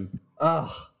collection.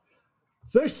 Oh,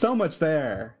 there's so much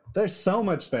there. There's so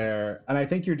much there. And I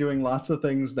think you're doing lots of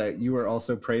things that you were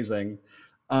also praising.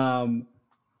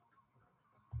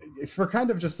 For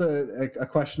kind of just a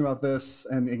question about this,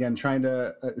 and again,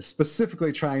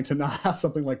 specifically trying to not have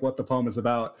something like what the poem is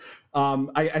about.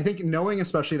 I think knowing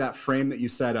especially that frame that you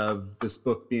said of this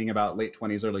book being about late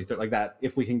 20s, early 30s, like that,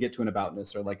 if we can get to an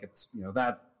aboutness or like it's,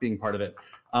 that being part of it.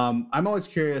 I'm always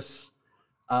curious,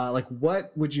 like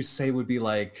what would you say would be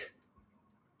like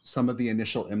some of the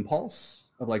initial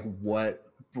impulse of like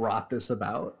what brought this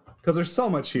about? Because there's so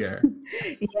much here.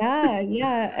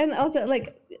 Yeah. And also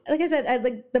like I said, I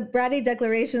like the bratty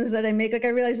declarations that I make. Like I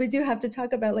realize we do have to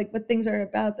talk about like what things are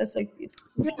about. That's like,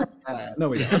 no,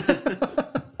 we don't.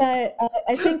 But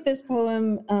I think this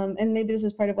poem, and maybe this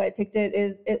is part of why I picked it,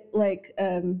 is it like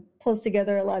pulls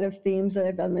together a lot of themes that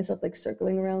I found myself like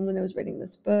circling around when I was writing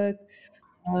this book.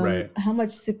 Right. How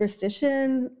much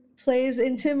superstition plays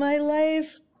into my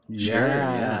life.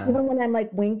 Yeah. Even when I'm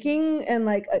like winking and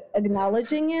like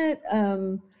acknowledging it.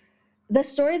 The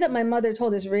story that my mother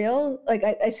told is real. Like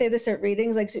I say this at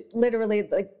readings, like literally,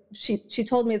 like she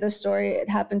told me this story. It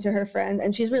happened to her friend,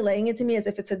 and she's relaying it to me as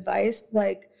if it's advice.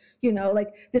 Like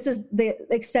like this is the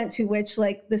extent to which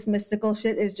like this mystical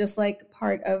shit is just like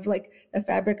part of like the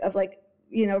fabric of like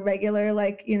regular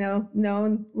like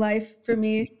known life for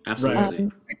me. Absolutely.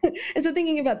 And so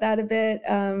thinking about that a bit,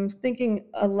 thinking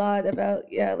a lot about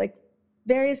like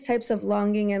various types of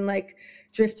longing and like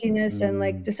driftiness and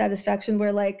like dissatisfaction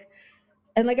where like.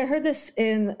 And like I heard this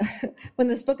in when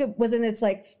this book was in its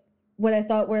like what I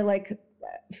thought were like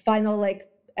final like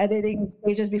editing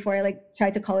stages before I like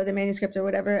tried to call it a manuscript or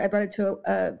whatever. I brought it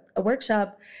to a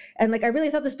workshop, and like I really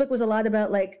thought this book was a lot about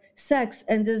like sex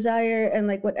and desire and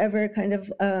like whatever kind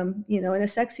of in a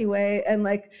sexy way. And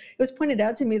like it was pointed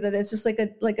out to me that it's just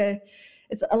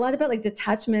it's a lot about like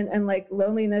detachment and like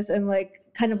loneliness and like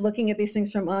kind of looking at these things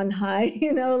from on high,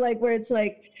 like where it's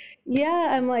like, yeah,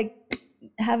 I'm like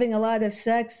having a lot of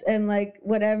sex and like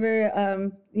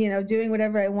whatever, doing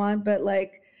whatever I want, but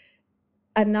like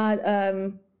I'm not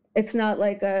it's not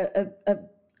like a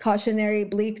cautionary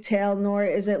bleak tale, nor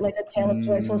is it like a tale of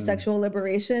joyful sexual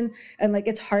liberation. And like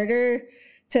it's harder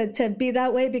to be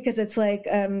that way because it's like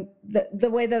the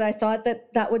way that I thought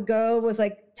that would go was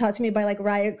like taught to me by like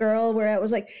Riot Girl, where I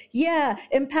was like, yeah,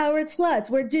 empowered sluts,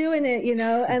 we're doing it,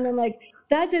 and then like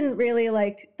that didn't really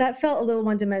like that felt a little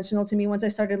one-dimensional to me once I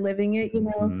started living it,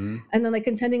 and then like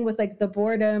contending with like the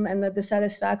boredom and the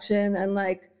dissatisfaction and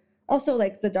like also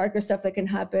like the darker stuff that can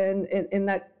happen in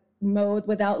that mode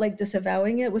without like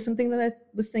disavowing it was something that I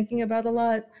was thinking about a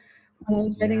lot when I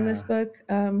was writing this book.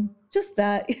 Just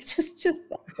that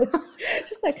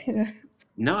kind of.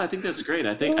 No, I think that's great.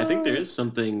 I think there is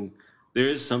something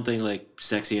like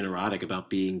sexy and erotic about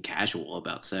being casual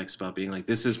about sex, about being like,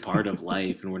 this is part of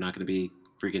life and we're not going to be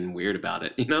freaking weird about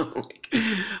it,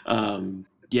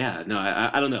 yeah, no,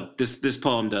 I don't know. This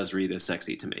poem does read as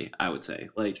sexy to me, I would say.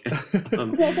 Like,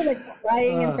 also like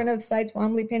crying in front of Cy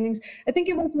Twombly paintings. I think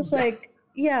it was just like,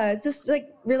 yeah, just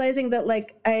like realizing that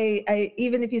like I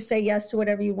even if you say yes to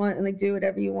whatever you want and like do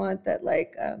whatever you want, that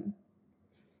like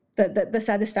the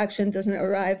satisfaction doesn't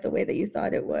arrive the way that you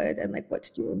thought it would, and like what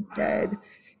to do instead.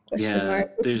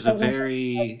 There's a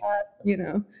very we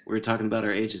were talking about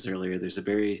our ages earlier. There's a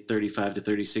very 35 to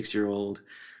 36-year-old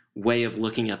way of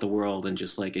looking at the world and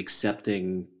just like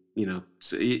accepting,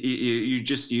 so you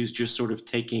just sort of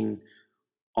taking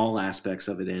all aspects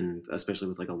of it in, especially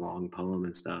with like a long poem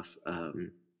and stuff. I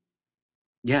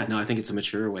think it's a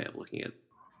mature way of looking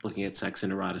at sex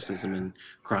and eroticism and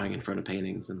crying in front of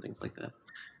paintings and things like that.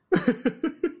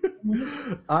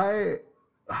 I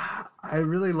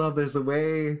really love. There's a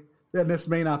way, and this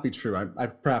may not be true. I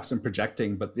perhaps am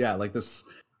projecting, but yeah, like this.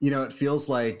 It feels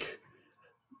like,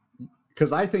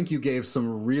 because I think you gave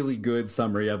some really good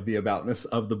summary of the aboutness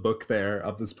of the book there,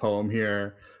 of this poem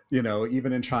here.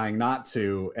 Even in trying not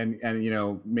to, and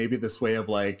maybe this way of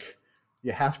like,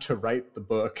 you have to write the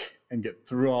book and get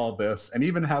through all this and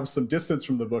even have some distance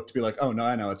from the book to be like, oh no,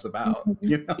 I know what it's about.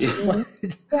 Right,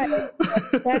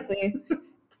 exactly.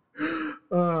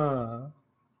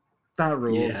 That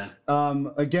rules. Yeah.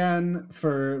 Again,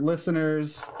 for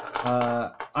listeners,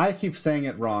 I keep saying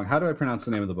it wrong. How do I pronounce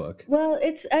the name of the book? Well,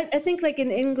 it's I think like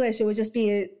in English it would just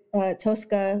be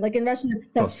Toska. Like in Russian it's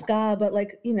Toska, but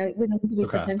like we don't need to be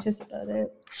pretentious about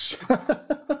it.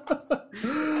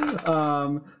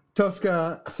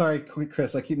 Toska. Sorry,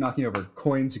 Chris. I keep knocking over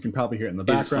coins. You can probably hear it in the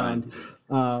background.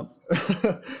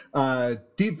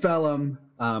 Deep Vellum.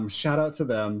 Shout out to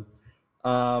them.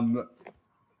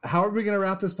 How are we going to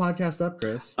wrap this podcast up,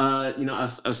 Chris? I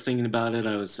was thinking about it.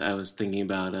 I was thinking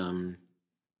about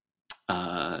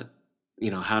how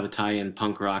to tie in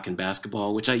punk rock and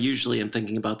basketball, which I usually am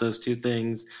thinking about those two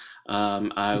things.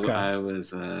 I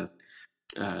was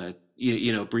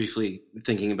briefly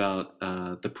thinking about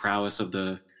the prowess of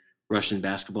the Russian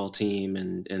basketball team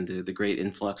and the great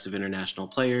influx of international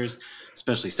players,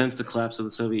 especially since the collapse of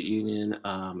the Soviet Union,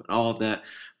 and all of that.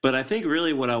 But I think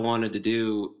really what I wanted to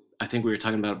do, I think we were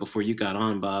talking about it before you got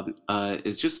on, Bob,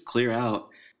 is just clear out,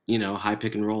 high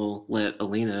pick and roll, let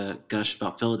Alina gush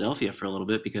about Philadelphia for a little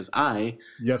bit, because I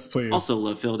also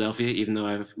love Philadelphia, even though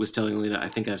I was telling Alina I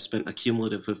think I've spent a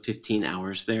cumulative of 15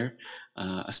 hours there,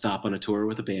 a stop on a tour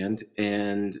with a band,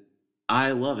 and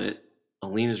I love it.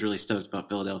 Alina's really stoked about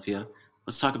Philadelphia.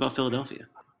 Let's talk about Philadelphia.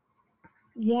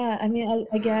 Yeah, I mean,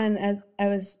 again, as I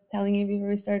was telling you before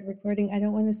we started recording, I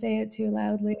don't want to say it too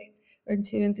loudly or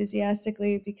too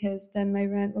enthusiastically, because then my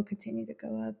rent will continue to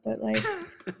go up. But like,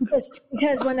 because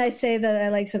when I say that I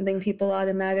like something, people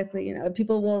automatically,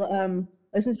 people will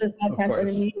listen to this podcast and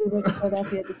immediately go to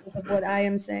Philadelphia because of what I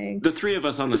am saying. The three of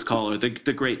us on this call are the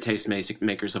great taste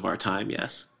makers of our time.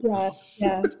 Yes. Yeah.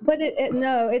 But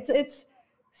it's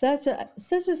such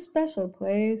a special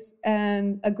place,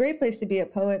 and a great place to be a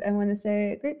poet. I want to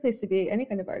say a great place to be any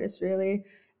kind of artist, really.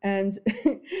 And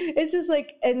it's just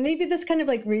like, and maybe this kind of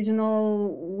like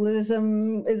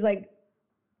regionalism is like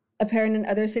apparent in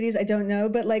other cities. I don't know,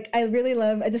 but like I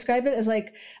describe it as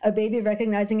like a baby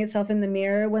recognizing itself in the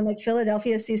mirror. When like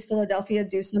Philadelphia sees Philadelphia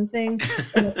do something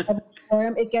in a public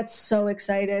forum, it gets so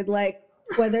excited. Like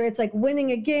whether it's like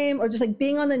winning a game or just like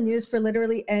being on the news for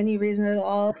literally any reason at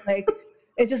all, like.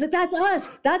 It's just like, that's us.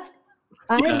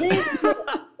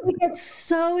 We get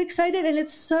so excited, and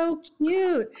it's so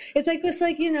cute. It's like this,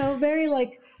 like, very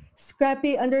like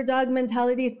scrappy underdog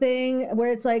mentality thing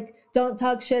where it's like, don't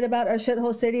talk shit about our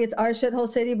shithole city. It's our shithole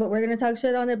city, but we're going to talk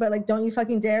shit on it. But like, don't you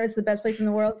fucking dare. It's the best place in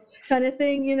the world kind of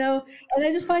thing, And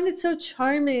I just find it so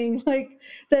charming. Like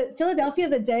that Philadelphia,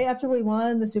 the day after we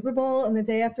won the Super Bowl and the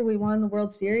day after we won the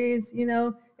World Series,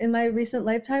 in my recent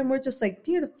lifetime, we're just like,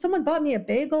 beautiful. Someone bought me a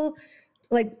bagel.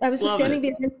 Like I was just standing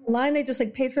behind the line. They just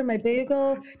like paid for my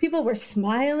bagel. People were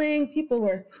smiling. People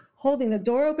were holding the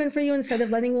door open for you instead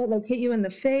of letting it like hit you in the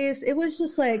face. It was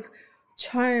just like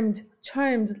charmed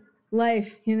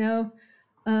life, Yeah,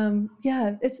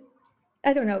 it's,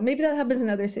 I don't know. Maybe that happens in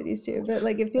other cities too, but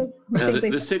like it feels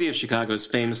the city of Chicago is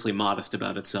famously modest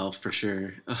about itself for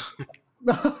sure.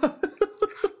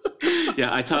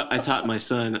 Yeah, I taught my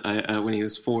son when he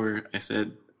was 4. I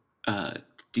said,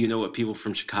 do you know what people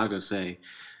from Chicago say?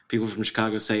 People from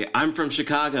Chicago say, I'm from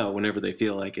Chicago, whenever they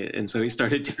feel like it. And so he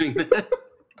started doing that.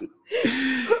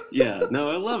 Yeah, no,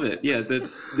 I love it. Yeah,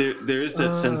 there is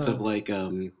that sense of like,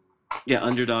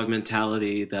 underdog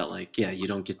mentality that like, you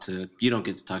don't get to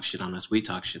talk shit on us. We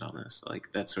talk shit on us. Like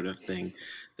that sort of thing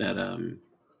that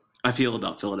I feel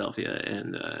about Philadelphia.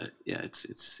 And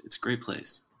it's a great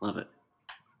place. Love it.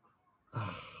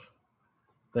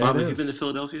 Bob, have you been to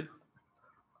Philadelphia?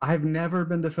 I've never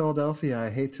been to Philadelphia. I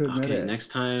hate to admit it. Okay, next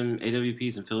time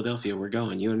AWP's in Philadelphia, we're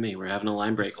going. You and me. We're having a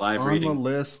line break live reading. On the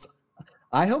list.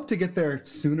 I hope to get there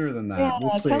sooner than that. Yeah, we'll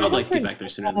see. I'd like to get back there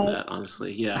sooner than that,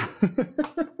 honestly. Yeah.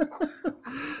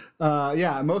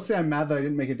 Mostly I'm mad that I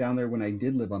didn't make it down there when I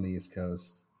did live on the East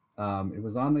Coast. It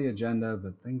was on the agenda,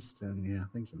 but things didn't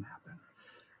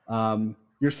happen.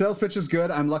 Your sales pitch is good.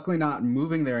 I'm luckily not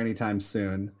moving there anytime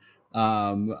soon.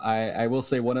 I will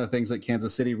say one of the things that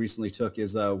Kansas City recently took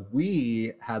is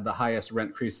we had the highest rent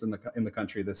increase in the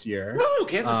country this year. Woo,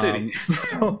 Kansas City.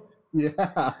 So,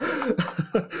 yeah.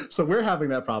 So we're having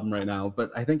that problem right now,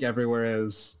 but I think everywhere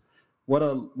is. What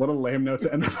a lame note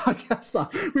to end the podcast on.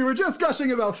 We were just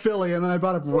gushing about Philly, and then I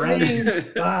brought up rent.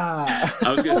 I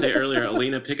was going to say earlier,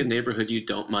 Alina, pick a neighborhood you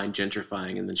don't mind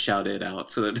gentrifying, and then shout it out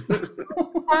so that.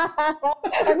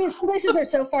 I mean, some places are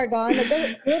so far gone. Like,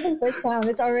 we live in Fishtown.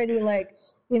 It's already like,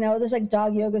 there's like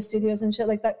dog yoga studios and shit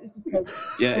like that.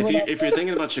 Yeah, if you're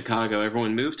thinking about Chicago,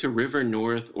 everyone move to River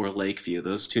North or Lakeview.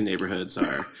 Those two neighborhoods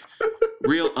are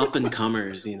real up and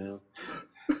comers.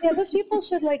 Yeah, those people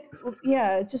should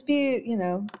just be,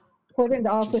 cordoned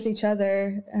off with each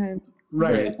other and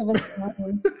right.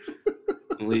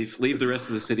 Leave the rest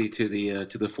of the city to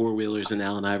the four-wheelers and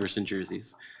Allen Iverson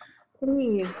jerseys.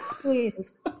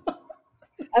 Please.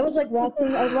 I was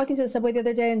walking to the subway the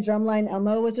other day, and Drumline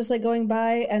Elmo was just like going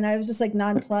by, and I was just like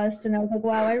nonplussed, and I was like,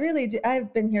 wow,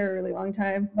 I've been here a really long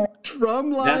time. But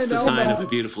Drumline That's the Elmo. sign of a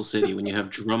beautiful city when you have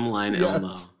Drumline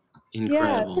Elmo.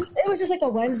 Incredible. Yeah, it was just like a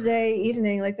Wednesday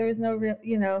evening. Like there was no real,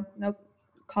 no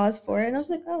cause for it. And I was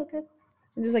like, oh, okay.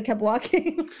 And just like kept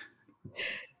walking.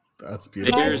 That's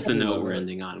beautiful. Here's the note we're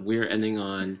ending on. We're ending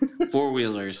on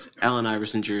four-wheelers, Allen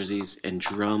Iverson jerseys, and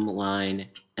Drumline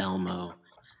Elmo.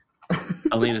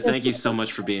 Alina, thank you so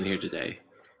much for being here today.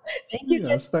 Thank you.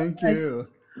 Yes, thank you.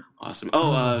 Awesome.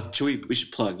 Oh, we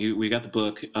should plug. We got the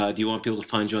book. Do you want people to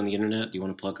find you on the internet? Do you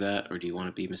want to plug that, or do you want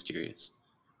to be mysterious?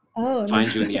 Oh,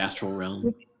 find you in the astral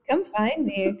realm. Come find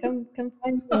me. Come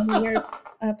find me on your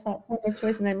platform of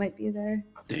choice, and I might be there.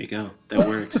 There you go. That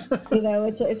works.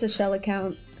 It's a shell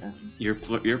account. Your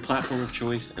platform of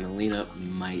choice, and Alina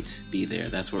might be there.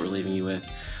 That's what we're leaving you with.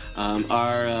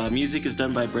 Our music is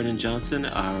done by Brennan Johnson.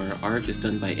 Our art is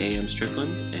done by A.M.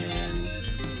 Strickland, and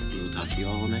we will talk to you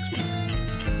all next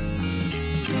month.